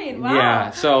happening. Wow.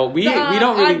 Yeah, so we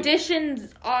don't really...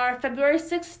 Auditions are February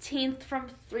 16th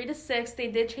from 3 to 6. They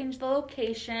did change the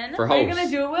location. For hosts. Are you going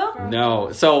to do it, Will?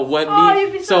 No. So what me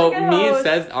and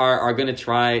Seth are going to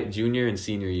try junior and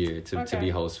senior year to be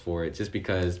hosts for it, just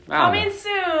because... Coming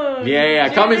soon.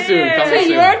 Yeah, coming soon. To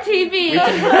your TV.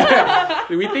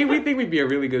 We think we'd be a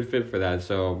really good fit for that,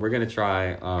 so we're going to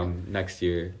try next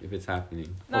year if it's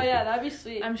happening. No, yeah, that'd be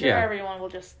sweet. I'm sure everyone will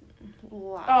just...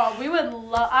 Wow. Oh,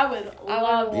 I would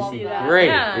love to see that. Great.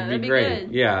 Yeah, It'd be great.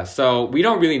 Good. Yeah. So we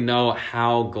don't really know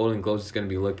how Golden Globes is going to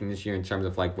be looking this year in terms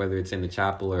of like whether it's in the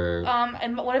chapel or.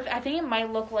 And what if I think it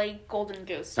might look like Golden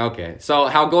Goose. Okay. So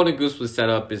how Golden Goose was set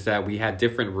up is that we had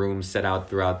different rooms set out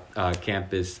throughout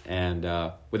campus and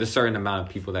with a certain amount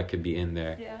of people that could be in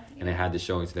there. Yeah. And it had the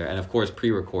showings there, and of course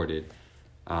pre-recorded.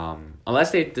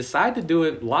 Unless they decide to do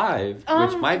it live,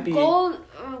 which might be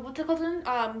what's it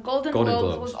called? Golden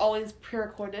Globes was always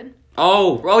pre-recorded.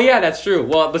 Oh yeah, that's true.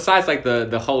 Well, besides like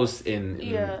the hosts in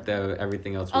the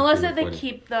everything else. Unless they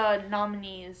keep the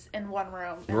nominees in one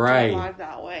room and right, do it live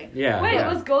that way. Yeah. Wait,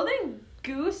 was Golden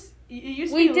Goose? It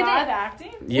used to be live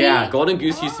acting? Yeah, Golden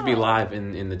Goose used to be live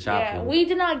in the chapel. Yeah, we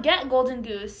did not get Golden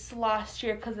Goose last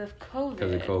year because of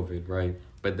COVID. Right?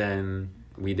 But then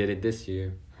we did it this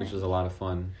year, which was a lot of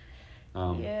fun.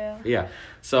 Yeah.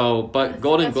 So, but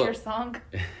Golden Globes. That's your song?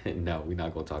 No, we're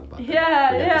not going to talk about that.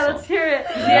 Yeah, let's hear it.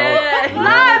 No, yeah.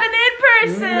 Live and in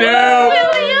person.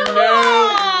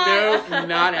 No,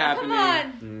 not happening. Come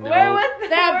on. No. Where with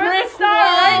that brick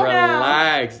wall?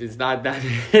 Relax. It's not that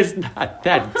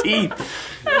deep.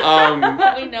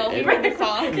 We know. We heard the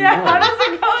song. Yeah, how does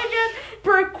it go again?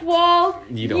 Brick wall.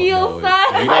 You don't know. You don't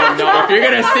know. If you're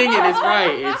gonna sing it, it's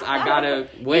right.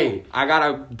 I got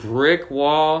a brick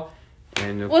wall.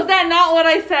 And was that not what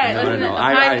I said? Wasn't it the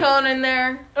pine cone in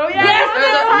there? Oh yeah. Yes,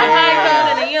 there's a pine cone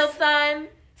and a yield sign.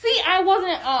 See, I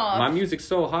wasn't off. My music's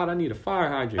so hot, I need a fire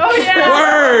hydrant. Oh yeah.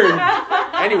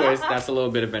 Word. Anyways, that's a little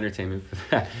bit of entertainment for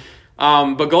that.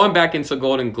 But going back into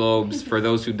Golden Globes, for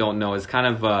those who don't know, it's kind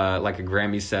of like a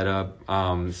Grammy setup.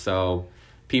 So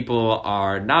people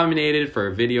are nominated for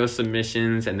video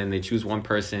submissions, and then they choose one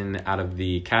person out of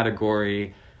the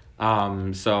category.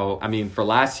 So, I mean, for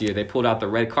last year, they pulled out the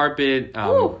red carpet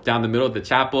down the middle of the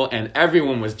chapel, and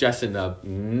everyone was dressing up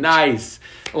nice.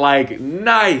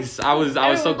 Nice. I was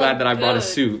so glad that I brought a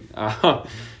suit,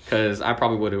 because I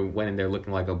probably would have went in there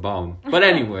looking like a bum. But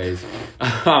anyways,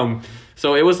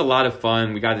 So it was a lot of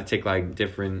fun. We got to take like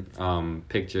different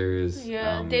pictures.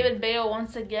 Yeah, David Bale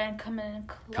once again coming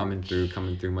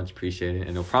through. Much appreciated, and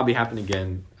it'll probably happen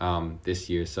again this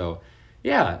year. So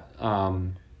yeah,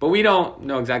 but we don't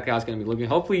know exactly how it's gonna be looking.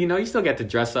 Hopefully, you still get to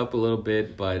dress up a little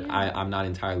bit, but yeah. I'm not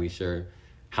entirely sure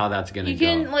how that's gonna go. You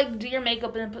can like do your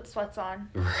makeup and then put sweats on.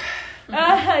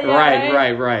 Right.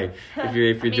 If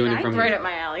you're doing it from right up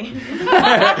my alley.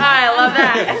 I love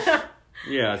that.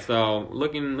 Yeah, so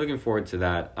looking forward to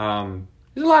that.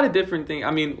 There's a lot of different things. I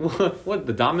mean, what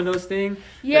the Domino's thing?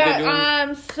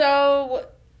 Yeah. So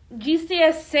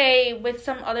GCSA with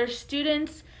some other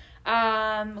students.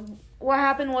 What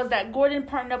happened was that Gordon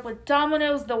partnered up with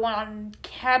Domino's, the one on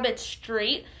Cabot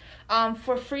Street,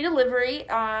 for free delivery.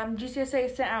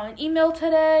 GCSA sent out an email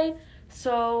today,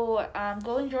 so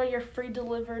go enjoy your free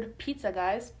delivered pizza,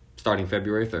 guys. Starting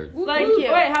February 3rd. Thank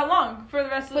you. Wait, how long? For the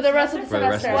rest of the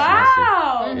semester?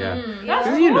 Wow. Yeah. Because,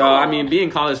 I mean, being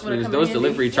college students, those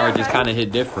delivery charges kind of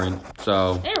hit different.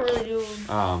 So they really do.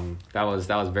 That was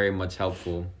very much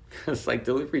helpful. It's like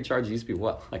delivery charges used to be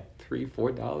what, like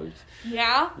 $3-4?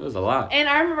 Yeah. It was a lot. And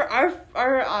I remember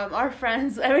our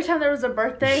friends, every time there was a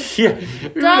birthday,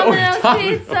 Domino's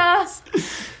pizza.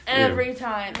 Every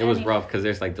time. It was rough because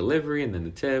there's like delivery and then the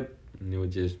tip, and it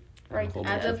would just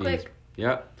adds up quick.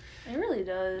 Yep. It really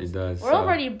does. It does. We're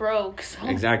already broke. So.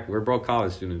 Exactly. We're broke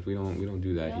college students. We don't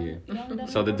do that here.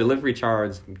 So the delivery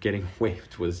charge getting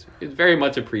waived was very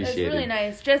much appreciated. It's really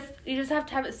nice. You just have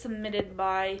to have it submitted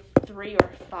by 3 or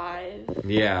 5.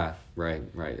 Yeah. Right.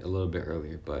 A little bit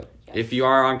earlier, but if you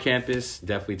are on campus,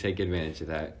 definitely take advantage of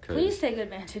that. Please take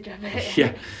advantage of it.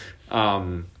 Yeah.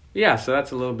 Yeah. So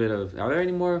that's a little bit of. Are there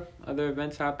any more other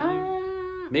events happening?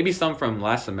 Maybe some from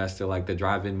last semester, like the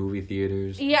drive-in movie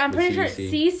theaters. Yeah, I'm pretty sure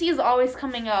CEC is always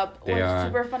coming up with are.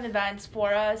 super fun events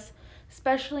for us,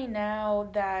 especially now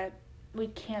that we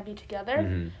can't be together.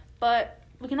 Mm-hmm. but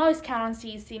we can always count on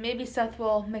CEC. Maybe Seth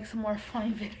will make some more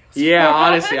funny videos. Yeah,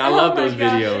 honestly, I love those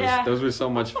videos. Yeah. Those were so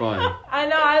much fun. I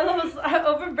know. I love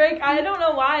over break. I don't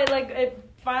know why. Like it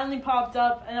finally popped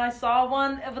up, and I saw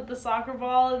one with the soccer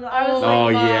ball, and I was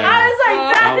like,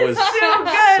 that is so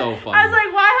good. So fun. I was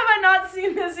like, why have I not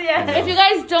seen this yet? If you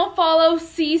guys don't follow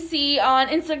CC on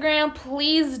Instagram,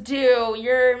 please do.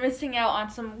 You're missing out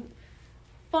on some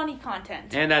funny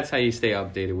content. And that's how you stay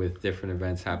updated with different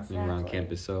events happening around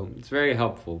campus. So it's very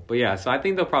helpful. But yeah, so I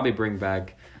think they'll probably bring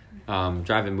back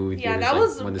drive-in movie theaters that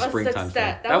was when the springtime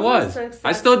starts. That was.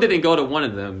 I still didn't go to one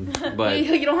of them, but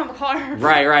you don't have a car.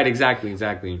 Right, exactly.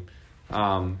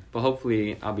 But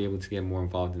hopefully I'll be able to get more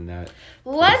involved in that.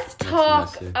 Let's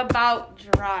talk about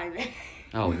driving.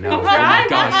 Oh no! Oh my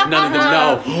gosh! None of them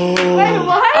know. Wait,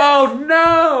 what? Oh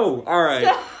no! All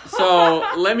right. So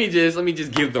let me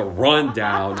just give the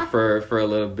rundown for a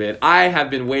little bit. I have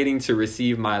been waiting to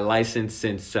receive my license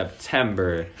since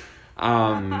September,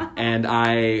 and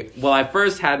I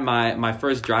first had my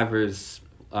first driver's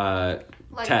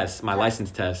test. My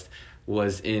license test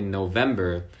was in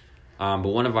November, but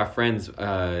one of our friends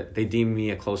they deemed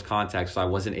me a close contact, so I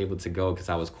wasn't able to go because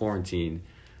I was quarantined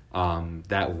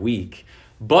that week.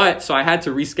 But so I had to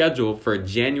reschedule for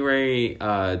January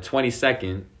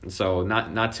 22nd, so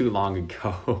not too long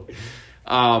ago.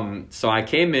 So I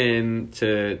came in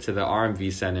to the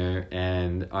RMV center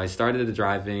and I started the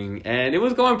driving, and it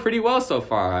was going pretty well so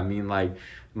far. I mean, like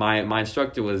my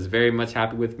instructor was very much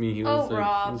happy with me. He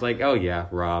was like, "Oh yeah,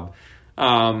 Rob."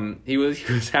 He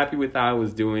was happy with how I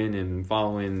was doing and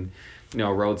following,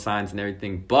 road signs and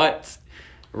everything, but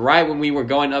right when we were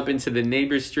going up into the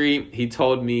neighbor street, he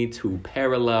told me to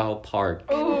parallel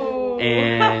park. Ooh.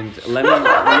 And everyone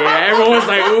was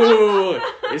like, ooh.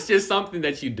 It's just something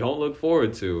that you don't look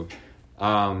forward to.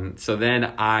 So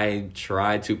then I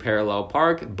tried to parallel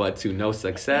park, but to no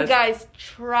success. You guys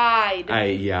tried.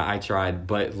 I tried,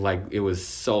 but it was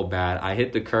so bad. I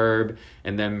hit the curb,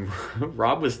 and then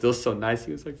Rob was still so nice.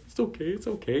 He was like, it's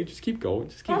okay. Just keep going.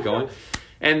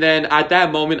 And then at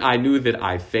that moment, I knew that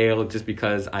I failed just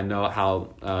because I know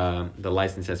how the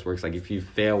license test works. Like if you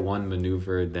fail one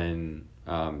maneuver, then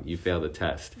you fail the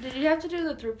test. Did you have to do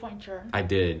the 3-point turn? I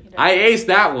did. I aced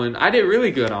that one. I did really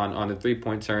good on the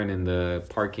 3-point turn and the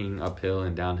parking uphill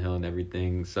and downhill and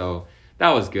everything. So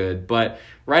that was good. But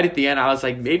right at the end, I was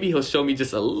like, maybe he'll show me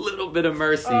just a little bit of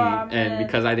mercy. And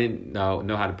because I didn't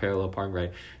know how to parallel park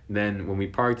right. Then when we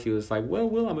parked, he was like, well,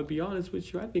 Will, I'm going to be honest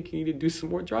with you. I think you need to do some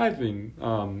more driving.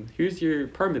 Here's your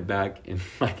permit back. And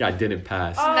I didn't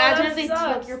pass. Imagine if they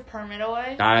took your permit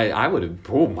away. I would have,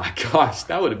 oh my gosh,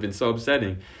 that would have been so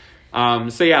upsetting. So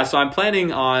I'm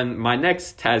planning on, my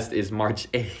next test is March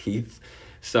 8th.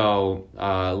 So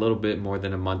a little bit more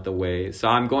than a month away. So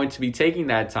I'm going to be taking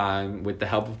that time with the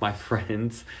help of my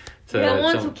friends. The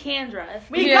ones who can drive.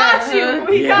 We got you.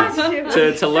 We got you.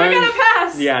 To learn. You're gonna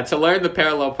pass. Yeah, to learn the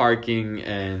parallel parking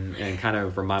and kind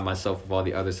of remind myself of all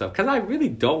the other stuff. Because I really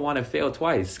don't want to fail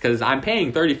twice. Because I'm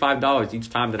paying $35 each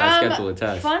time that I schedule a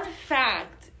test. Fun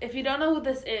fact: if you don't know who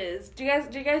this is, do you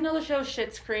guys know the show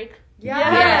Schitt's Creek?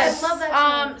 Yes. I love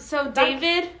that show. So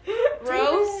David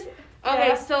Rose. Okay,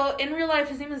 yeah. So in real life,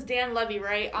 his name is Dan Levy,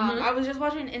 right? I was just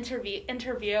watching an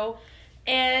interview,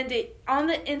 and on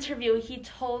the interview, he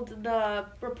told the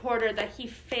reporter that he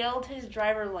failed his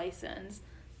driver license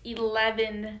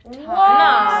 11 times.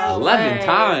 Wow. 11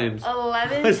 times? 11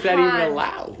 times. Was that even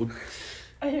allowed?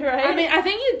 Are you right? I mean, I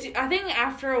think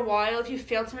after a while, if you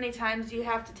fail too many times, you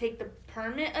have to take the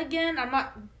permit again.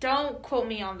 Don't quote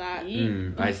me on that.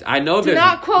 I know Do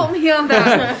not quote me on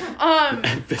that.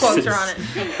 Quotes are on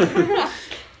it.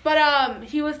 But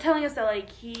he was telling us that like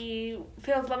he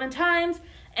fails 11 times,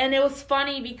 and it was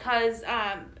funny because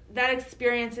that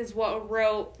experience is what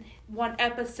wrote one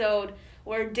episode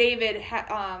where David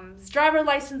his driver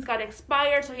license got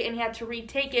expired, so he had to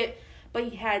retake it, but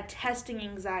he had testing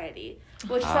anxiety,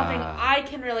 which is something I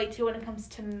can relate to when it comes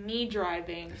to me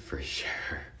driving. For sure.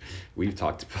 We've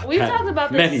talked about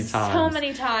this many times. So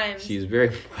many times. She's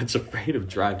very much afraid of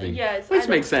driving. Yes. Which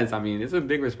makes sense. I mean, it's a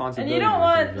big responsibility. And you don't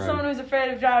want someone who's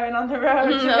afraid of driving on the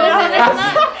road.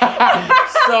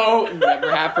 So,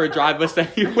 never have her drive us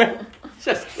anywhere.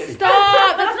 Just kidding.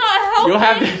 Stop! That's not helping. You'll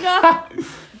have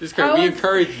to... we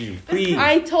encourage you, please.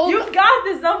 You've got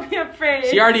this. Don't be afraid.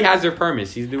 She already has her permit.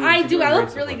 She's doing. I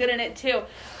look really good in it too.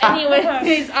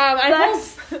 Anyways,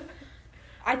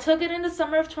 I took it in the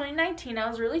summer of 2019. I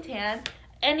was really tan.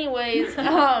 Anyways,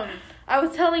 I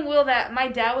was telling Will that my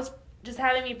dad was just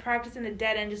having me practice in the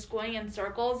dead end, just going in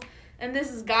circles, and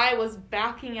this guy was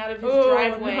backing out of his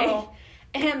driveway,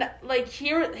 and like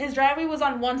his driveway was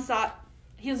on one side.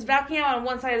 He was backing out on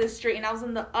one side of the street, and I was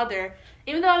on the other.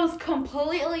 Even though I was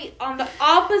completely on the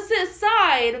opposite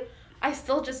side, I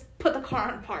still just put the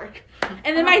car on park.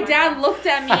 And then my dad looked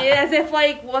at me as if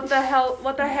like, what the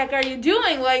heck are you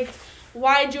doing? Like,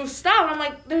 why'd you stop? And I'm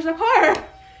like, there's a car.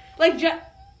 Like,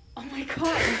 oh my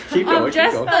God. Keep going.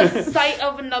 The sight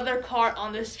of another car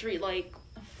on the street, like,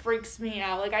 freaks me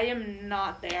out. Like, I am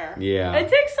not there. Yeah. It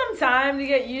takes some time to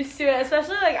get used to it,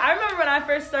 especially, like, I remember when I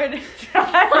first started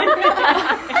driving.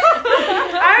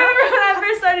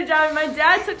 My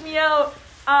dad took me out,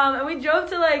 and we drove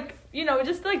to, like, we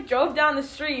just, like, drove down the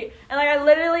street, and, like, I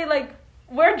literally, like,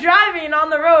 we're driving on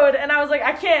the road, and I was like,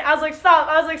 I can't. I was like, stop.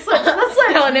 I was like, switch. Let's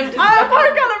switch. I'm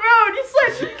parked on the road. You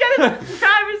switch. You get in the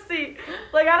driver's seat.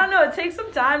 Like, I don't know. It takes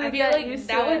some time to get used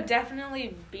to it. That would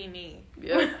definitely be me.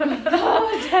 Yeah. That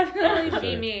would definitely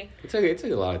be me. It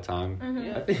took a lot of time.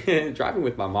 Mm-hmm. I think driving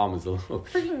with my mom was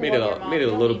made it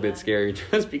a little bit scary,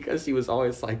 just because she was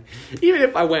always like, even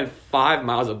if I went 5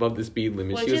 miles above the speed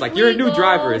limit, she was like, "You're a new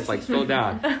driver. It's like, slow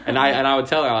down." And I would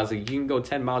tell her, I was like, "You can go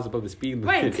 10 miles above the speed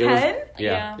limit." Wait, 10?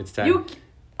 Yeah, it's 10.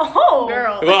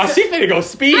 Girl. Well, she's gonna go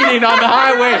speeding on the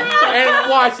highway, and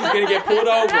watch, she's gonna get pulled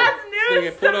over. That's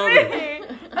news to me.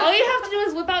 All you have to do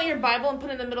is whip out your Bible and put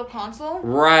it in the middle console.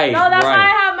 Right. No, that's why I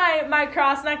have my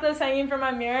cross necklace hanging from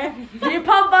my mirror. You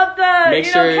pump up the Make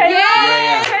sure.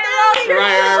 Yeah.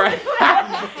 Right.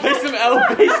 Play some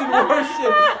elevation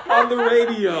worship on the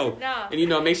radio. No.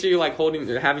 And make sure you're like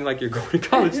having like your Gordon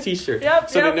College T-shirt. Yep.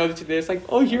 So they know that you're there. It's like,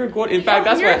 oh, you're a Gordon. In fact,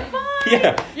 that's what. Fine.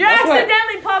 Yeah. You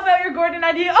accidentally pop out your Gordon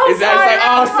ID. Oh, sorry. It's like,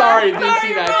 oh, sorry, didn't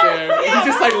see that there. He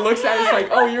just like looks at it. It's like,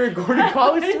 oh, you're a Gordon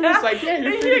College student. It's like, yeah,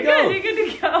 you're free to go. You're good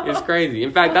to go. It's crazy.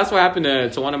 In fact, that's what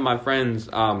happened to one of my friends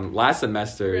last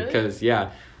semester. Because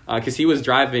because he was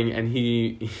driving and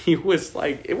he was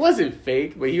like, it wasn't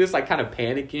fake, but he was like kind of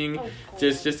panicking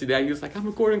just to that. He was like, I'm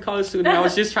a Gordon College student. I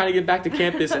was just trying to get back to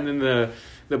campus, and then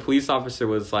the police officer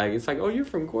was like, it's like, oh, you're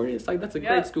from Gordon? It's like, that's a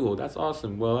great school. That's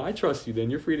awesome. Well, I trust you then.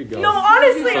 You're free to go. No,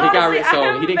 honestly,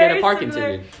 so he didn't get a parking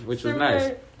ticket, which was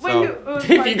nice. So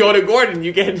if you go to Gordon,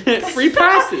 you get free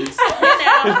passes.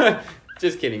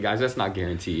 Just kidding, guys. That's not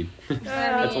guaranteed.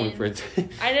 That's only for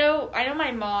I know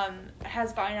my mom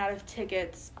has gotten out of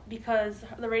tickets because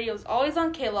the radio is always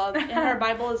on Caleb and her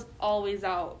Bible is always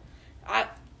out.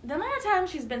 The amount of times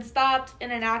she's been stopped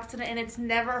in an accident and it's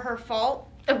never her fault.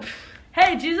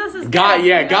 Hey, Jesus is God. good,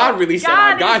 Yeah, God really said,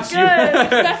 "I got you."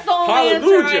 That's the only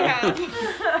answer I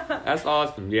have. That's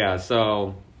awesome. Yeah.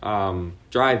 So,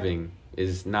 driving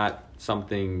is not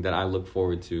something that I look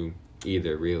forward to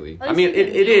either. Really, I mean,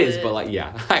 it is, but like,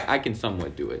 I can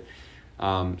somewhat do it.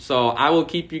 So I will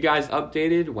keep you guys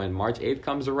updated when March 8th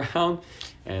comes around.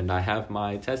 And I have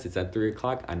my test. It's at 3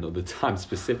 o'clock. I know the time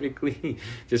specifically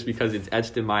just because it's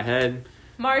etched in my head.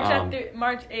 March 8th.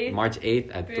 March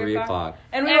 8th at 3 o'clock.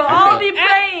 And we will all be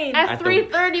praying. At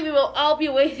 3:30, we will all be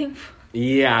waiting.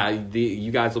 Yeah,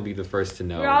 you guys will be the first to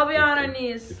know. We'll all be on our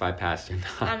knees. If I passed or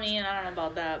not. I mean, I don't know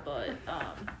about that, but...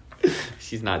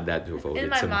 She's not that devoted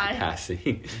in my to mind. my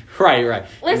passing. Right.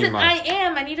 Listen, I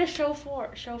am. I need a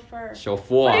chauffeur. Chauffeur.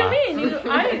 What do you mean?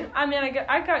 I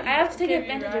have to take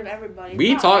advantage of everybody.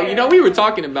 We were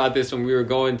talking about this when we were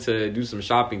going to do some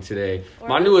shopping today.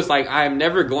 Manu was like, I am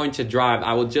never going to drive.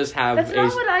 I will just have That's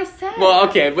not what I said. Well,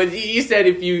 okay, but you said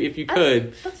if you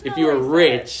could, if you were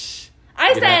rich.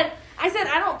 I said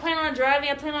I don't plan on driving.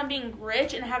 I plan on being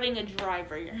rich and having a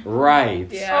driver. Right.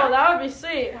 Yeah. Oh, that would be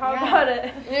sweet. How about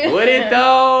it? Would it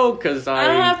though? Because I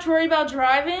don't have to worry about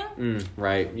driving.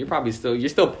 Right. You're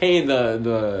still paying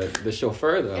the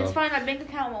chauffeur though. It's fine. My bank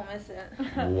account won't miss it.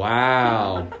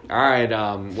 Wow. All right.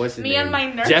 What's his name? Me and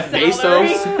my nurse Jeff salary.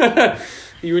 Bezos.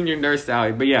 You and your nurse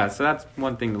salary. But yeah, so that's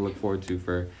one thing to look forward to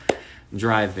for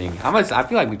driving. I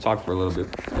feel like we talked for a little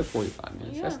bit. 45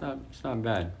 minutes. Yeah. It's not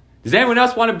bad. Does anyone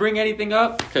else want to bring anything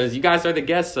up? Because you guys are the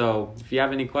guests, so if you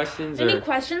have any questions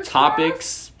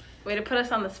topics. Way to put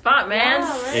us on the spot, man. Yeah,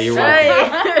 right. Hey, you're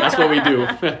welcome. That's what we do.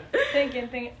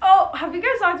 Thinking. Oh, have you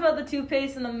guys talked about the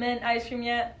toothpaste and the mint ice cream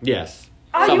yet? Yes.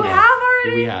 Oh, you have already?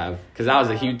 Yeah, we have. Because that was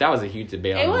a huge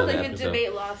debate. It was a huge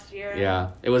debate last year.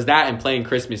 Yeah. It was that and playing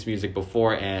Christmas music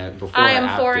before and after. I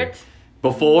am for it.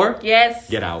 Before? Yes.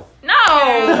 Get out. No.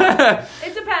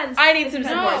 It depends. I need some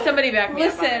support. Somebody back me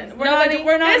up. Listen, we're not doing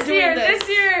this. This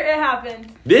year it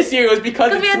happened. This year it was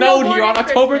because it snowed here on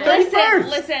October 31st.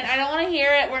 Listen, I don't want to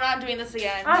hear it. We're not doing this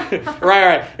again.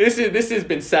 Right. This has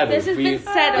been settled. This has been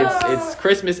settled. It's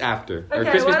Christmas after. Or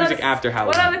Christmas music after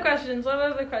Halloween. What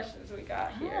other questions we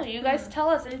got here? Oh, you guys tell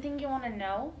us anything you want to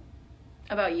know.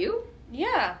 About you?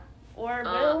 Yeah. Or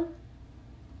Will.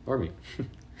 Or me.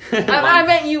 I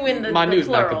meant you in the Manu's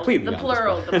plural. not completely the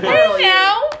plural. Hey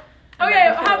now.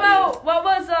 Okay, how about what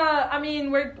was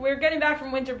we're getting back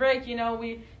from winter break,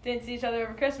 we didn't see each other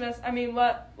over Christmas. I mean,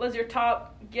 what was your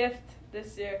top gift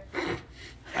this year?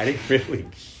 I didn't really.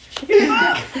 Oh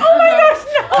my gosh,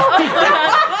 no!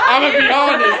 I'm gonna be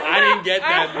honest, I didn't get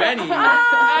that many.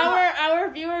 Our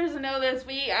viewers know this.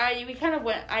 I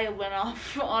went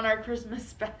off on our Christmas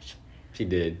special. She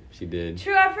did.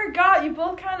 True, I forgot. You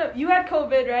both you had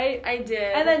COVID, right? I did.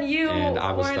 And then you and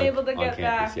I was weren't able to get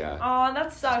campus, back. Yeah. Oh,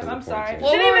 that sucks. I'm sorry.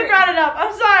 Well, Shouldn't even brought it up.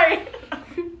 I'm sorry.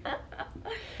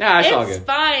 Nah, it's all good. It's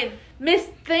fine. Miss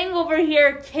Thing over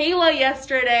here, Kayla,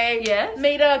 yesterday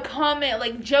made a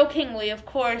comment, jokingly, of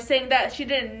course, saying that she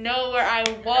didn't know where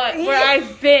I've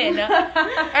been,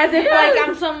 as if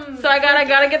I'm some. So I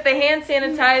gotta get the hand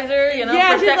sanitizer,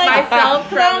 protect like, myself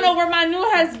from. I don't know where Manu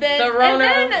has been. The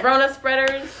Rona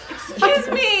spreaders. Excuse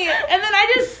me. And then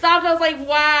I just stopped. I was like,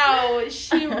 wow,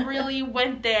 she really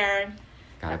went there.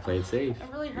 Gotta play it safe.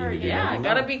 It really hurt. Yeah,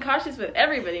 gotta be cautious with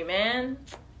everybody, man.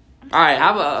 All right,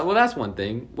 how about that's one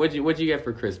thing. What'd you get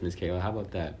for Christmas, Kayla? How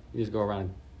about that? You just go around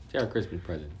and share our Christmas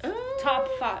presents. Top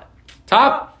 5.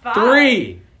 Top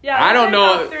 3. Yeah, I don't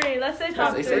know. Top 3. Let's say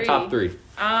top 3. Say top 3.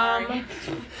 I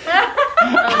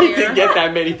didn't get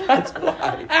that many. That's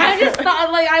why. I just thought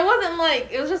I wasn't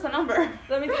it was just a number.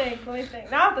 Let me think. Now I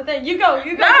have to think. You go. No,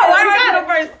 I gotta go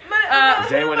first.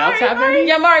 Does anyone else have any?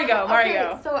 Yeah, Mari go.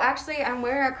 Okay, so actually, I'm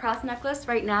wearing a cross necklace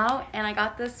right now, and I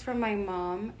got this from my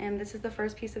mom, and this is the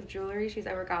first piece of jewelry she's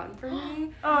ever gotten for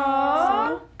me.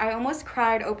 Aww. So I almost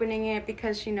cried opening it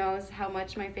because she knows how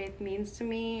much my faith means to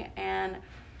me, and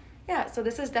yeah, so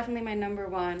this is definitely my number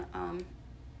 1.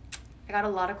 I got a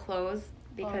lot of clothes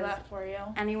because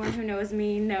anyone who knows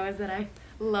me knows that I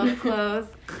love clothes.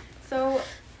 So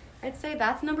I'd say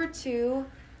that's number 2.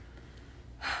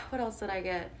 What else did I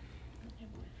get?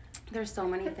 There's so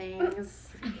many things.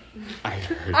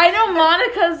 I know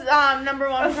Monica's number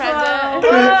 1 present.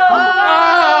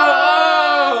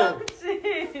 Oh!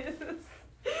 Jeez.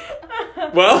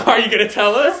 Well, are you gonna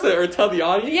tell us or tell the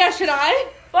audience? Yeah, should I?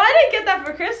 Well, I didn't get that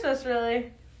for Christmas,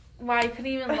 really. Why? I couldn't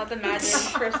even let them imagine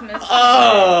Christmas.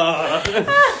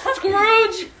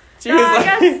 Scrooge! I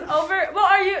guess over. Well,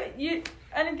 are you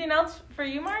anything else for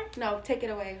you, Mark? No, take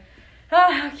it away.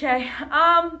 Okay.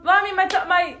 Well, I mean, my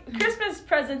Christmas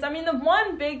presents. I mean, the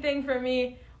one big thing for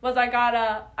me was I got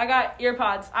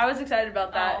earpods. I was excited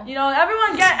about that. Oh.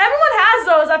 Everyone has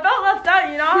those. I felt left out.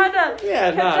 I had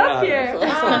to catch up here.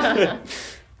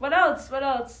 What else?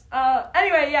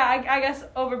 Anyway, yeah, I guess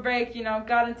over break,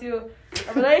 got into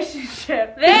a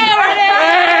relationship. There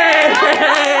it is!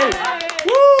 Hey!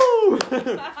 Woo!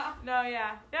 No,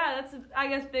 yeah. Yeah, that's, I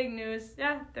guess, big news.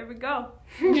 Yeah, there we go.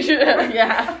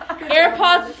 Yeah.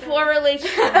 AirPods before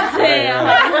relationships. Damn.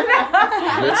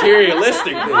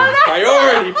 Materialistic things.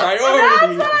 Priority. That's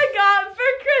what I got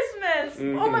for Christmas.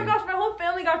 Mm-hmm. Oh my gosh, my whole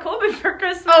family got COVID for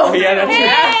Christmas. Oh, yeah, that's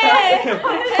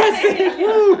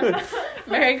Hey!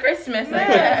 Merry Christmas, I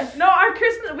guess. No, our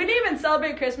Christmas, we didn't even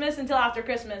celebrate Christmas until after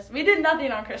Christmas. We did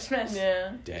nothing on Christmas.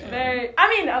 Yeah. Damn.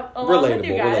 Along with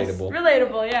you guys.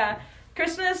 Relatable. Yeah.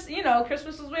 Christmas,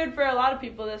 Christmas was weird for a lot of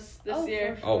people this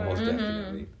year. Oh, most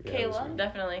definitely. Yeah, Kayla?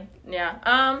 Definitely.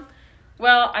 Yeah.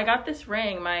 Well, I got this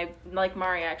ring. Like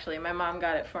Mari, actually, my mom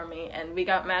got it for me, and we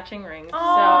got matching rings.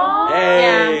 Aww. So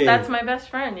Hey. yeah, that's my best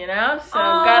friend, So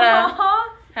gotta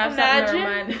have something to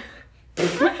remind.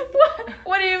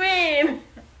 What do you mean?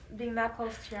 Being that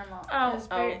close to your mom. Oh. Is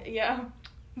very, yeah.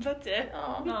 That's it.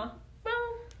 Oh.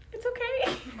 Well, it's okay.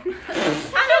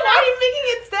 I know, why are you thinking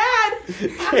it's sad?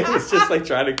 It's just like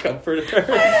trying to comfort her.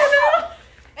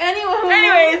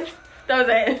 Anyways, that was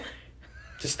it.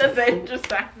 Just That's it. Just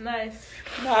that. Nice.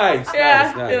 Nice.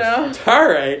 Yeah, Nice. All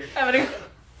right. Having a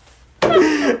All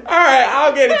right,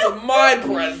 I'll get into my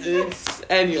presents.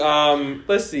 And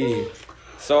let's see.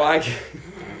 So I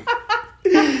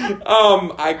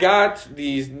got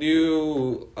these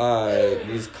new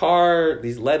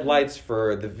these LED lights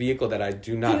for the vehicle that I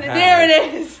do not have. There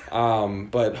it is.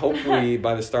 But hopefully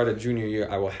by the start of junior year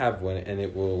I will have one and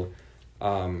it will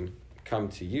come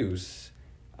to use.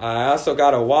 I also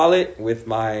got a wallet with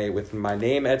my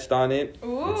name etched on it.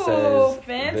 Ooh, It says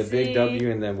fancy. the big W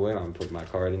and then William. I'm gonna put my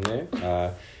card in there.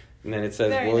 And then it says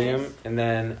Very William. nice. And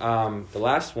then the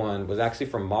last one was actually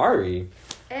from Mari.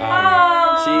 She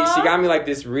got me like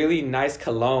this really nice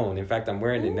cologne. In fact, I'm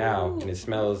wearing it now and it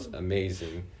smells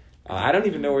amazing. I don't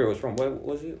even know where it was from. What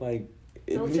was it like?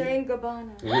 Dolce &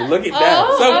 Gabbana. Look at that.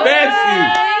 Oh, So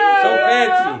fancy. So It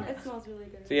fancy. smells really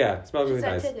good. So yeah, it smells really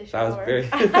Just nice. like took a So I was shower. very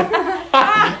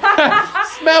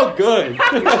smell good.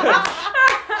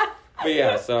 But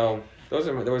yeah, so those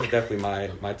are definitely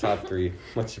my top 3.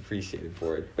 Much appreciated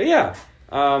for it. But yeah,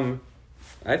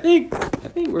 I think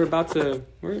we're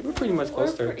pretty much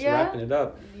close to wrapping it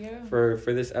up for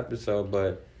this episode.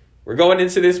 But we're going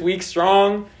into this week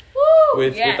strong.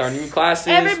 With our new classes.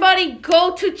 Everybody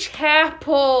go to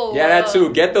chapel. Yeah, that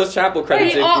too. Get those chapel credits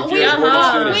if you're a Gordon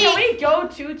student. Can we go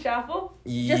to chapel?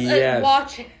 Just Yes.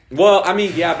 watch it. Well, I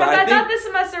mean, yeah, but Because I I thought think this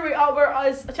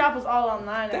semester chapel's all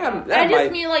online. that I just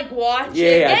might. mean like watch Yeah,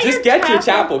 it. yeah, just get your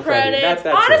chapel credit. That's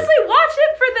Honestly, it. watch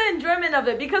it for the enjoyment of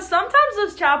it because sometimes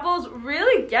those chapels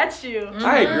really get you.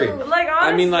 I agree. Like honestly.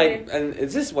 I mean, like, and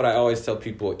it's just what I always tell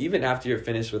people. Even after you're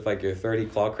finished with like your 30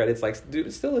 claw credits, like,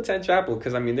 dude, still attend chapel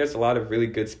because I mean, there's a lot of really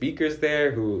good speakers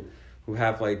there who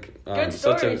have like good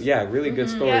such a stories. really good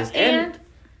stories Yeah,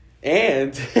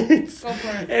 and it's Go for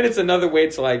it. and it's another way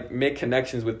to like make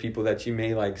connections with people that you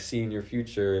may like see in your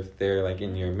future if they're like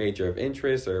in your major of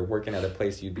interest or working at a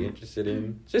place you'd be interested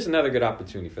in. It's just another good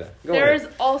opportunity for that. Go There's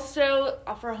ahead. also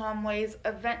a For Homeway's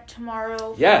event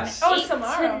tomorrow. Yes. From Oh, it's 8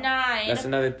 tomorrow. to 9. That's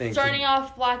another thing. Starting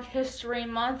off Black History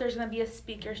Month, there's going to be a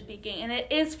speaker speaking, and it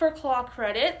is for claw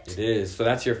credit. It is. So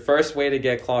that's your first way to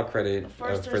get claw credit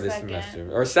First or for this second.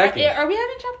 semester. Or second. Are we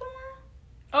having chapel tomorrow?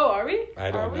 Oh, are we?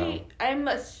 I don't know. I'm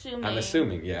assuming. I'm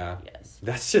assuming, yeah. Yes.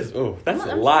 That's just that's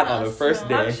a I'm lot just on the first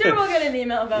day. I'm sure we'll get an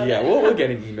email about Yeah, it. we'll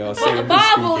get an email saying Bob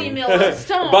who's will speaking. email us,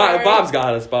 don't worry. Bob's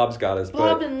got us.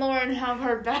 Bob and Lauren have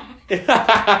her back.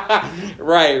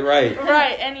 Right.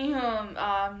 Right,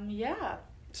 anywho, yeah.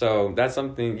 So that's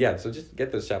something, yeah, so just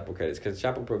get those chapel credits because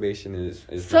chapel probation is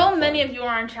So not many fun. of you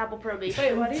are on chapel probation.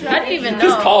 Wait, what do you I didn't even know.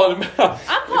 Just calling them out.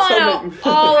 I'm calling out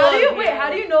all How of do you you. how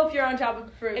do you know if you're on chapel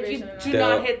probation? If you or not? do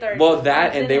not hit 30. Well,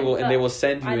 that I and they didn't- will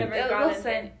send you. I never got They'll it.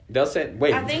 send. They'll send.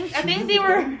 Wait. I think they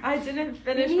were. I didn't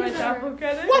finish my chapel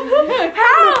credit. What?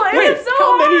 How? It Wait. was so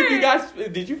How many hard. of you guys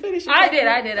did you finish? your I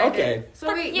chapel? did. Okay.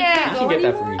 So wait, Yeah. You can get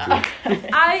that from me too.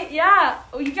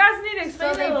 You guys need to explain So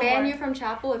it a they little ban more. you from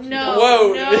chapel if you No. don't?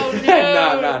 Whoa. No.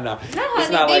 No. No, It's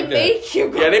honey, not they like that. make you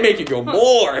go. Yeah, they make you go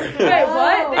more. Wait, what?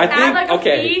 They I add think like a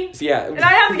okay. fee? So yeah. And I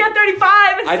have to get 35.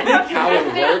 I think instead of how it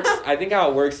 50. works. I think how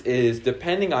it works is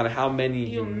depending on how many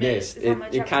you You miss, missed. is how It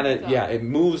much kind of everything goes. it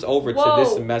moves over to Whoa.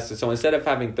 this semester. So instead of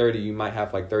having 30, you might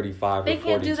have like 35 They or 40.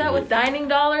 can't do that with dining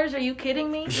dollars. Are you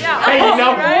kidding me? Yeah. Hey, you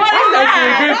know, Right? that's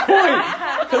actually a good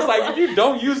point. Because like if you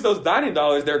don't use those dining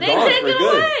dollars, they're They gone take for it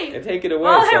good. away. They take it away.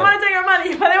 Well, they so. want to take our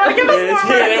money, but they want to give us more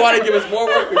Yeah, money. they want to give us more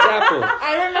work for chapel.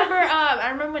 I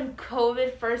remember when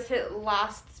COVID first hit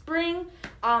last spring,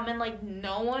 and like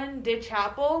no one did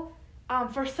chapel.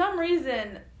 For some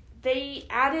reason, they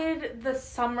added the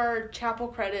summer chapel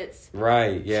credits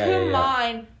Right. Yeah. to Yeah.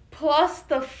 mine, plus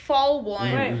the fall one.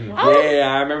 Mm-hmm.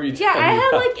 I remember you telling me. I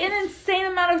had like an insane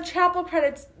amount of chapel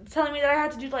credits telling me that I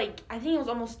had to do like, I think it was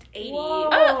almost 80.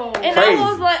 Whoa. And Crazy. I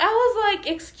was like,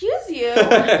 excuse you.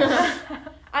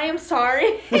 I am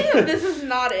sorry. This is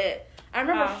not it. I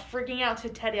remember freaking out to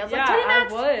Teddy. I was like,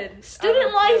 Teddy Max,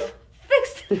 student life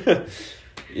fixed.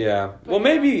 Yeah. Well,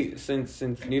 maybe since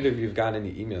neither of you have gotten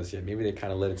any emails yet, maybe they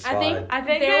kind of let it slide. I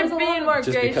think they're being more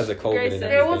just because of COVID. And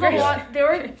there was a lot.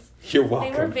 You're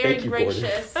welcome. They were very Thank you,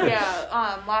 gracious.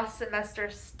 Last semester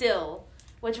still,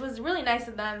 which was really nice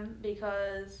of them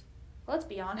because, let's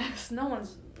be honest, no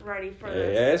one's ready for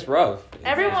this. Yeah, it's rough.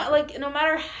 Everyone, like, no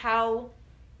matter how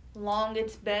long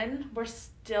it's been, we're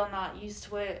still not used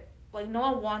to it. Like, no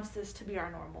one wants this to be our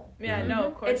normal. Yeah, no,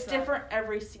 of course it's different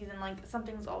every season. Like,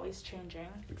 something's always changing.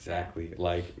 Exactly.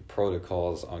 Like,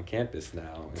 protocols on campus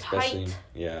now. Especially,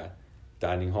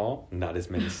 dining hall, not as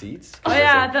many seats. The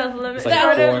limit.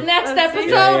 Like next episode.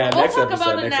 Yeah, we'll talk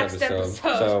about the next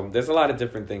episode. So, there's a lot of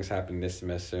different things happening this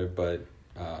semester, but...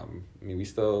 I mean, we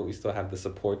still have the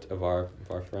support of our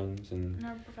friends and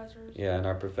our professors. Yeah, and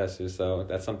our professors. So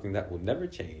that's something that will never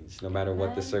change, no matter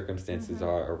what the circumstances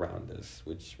are around us,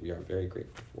 which we are very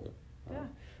grateful for. But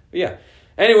yeah.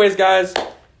 Anyways, guys,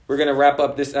 we're gonna wrap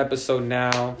up this episode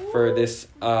now for this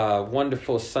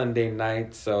wonderful Sunday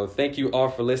night. So thank you all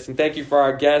for listening. Thank you for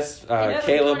our guests,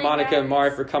 Caleb, Monica, and Mari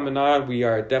for coming on. We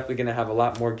are definitely gonna have a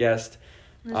lot more guests.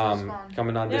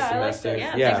 Coming on this semester.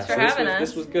 Thanks for having us.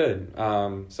 This was good.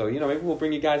 So maybe we'll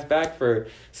bring you guys back for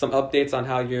some updates on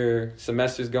how your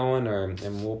semester's going,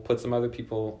 and we'll put some other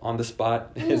people on the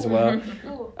spot as well.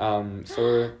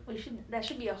 So that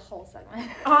should be a whole segment.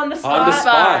 On the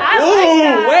spot.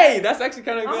 Wait, that's actually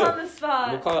kind of good. On the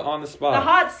spot. We'll call it on the spot. The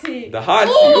hot seat. The hot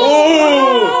seat.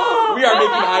 Ooh! We are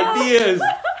making ideas.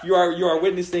 You are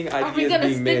witnessing ideas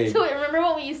being made. Are we gonna stick to it? Remember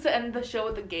when we used to end the show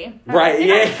with a game? Right.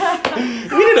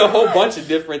 Yeah. We did a whole bunch of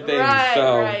different things.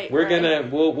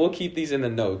 We'll keep these in the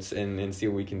notes and see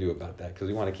what we can do about that, because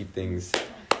we want to keep things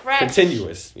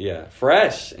continuous. Yeah,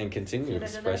 fresh and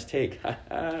continuous. Fresh take.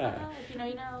 If you know,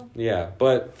 you know. Yeah,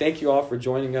 but thank you all for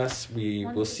joining us. We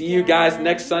will see you guys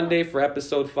next Sunday for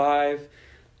episode 5.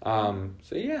 So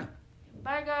yeah.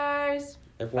 Bye, guys.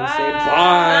 Everyone say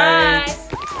bye.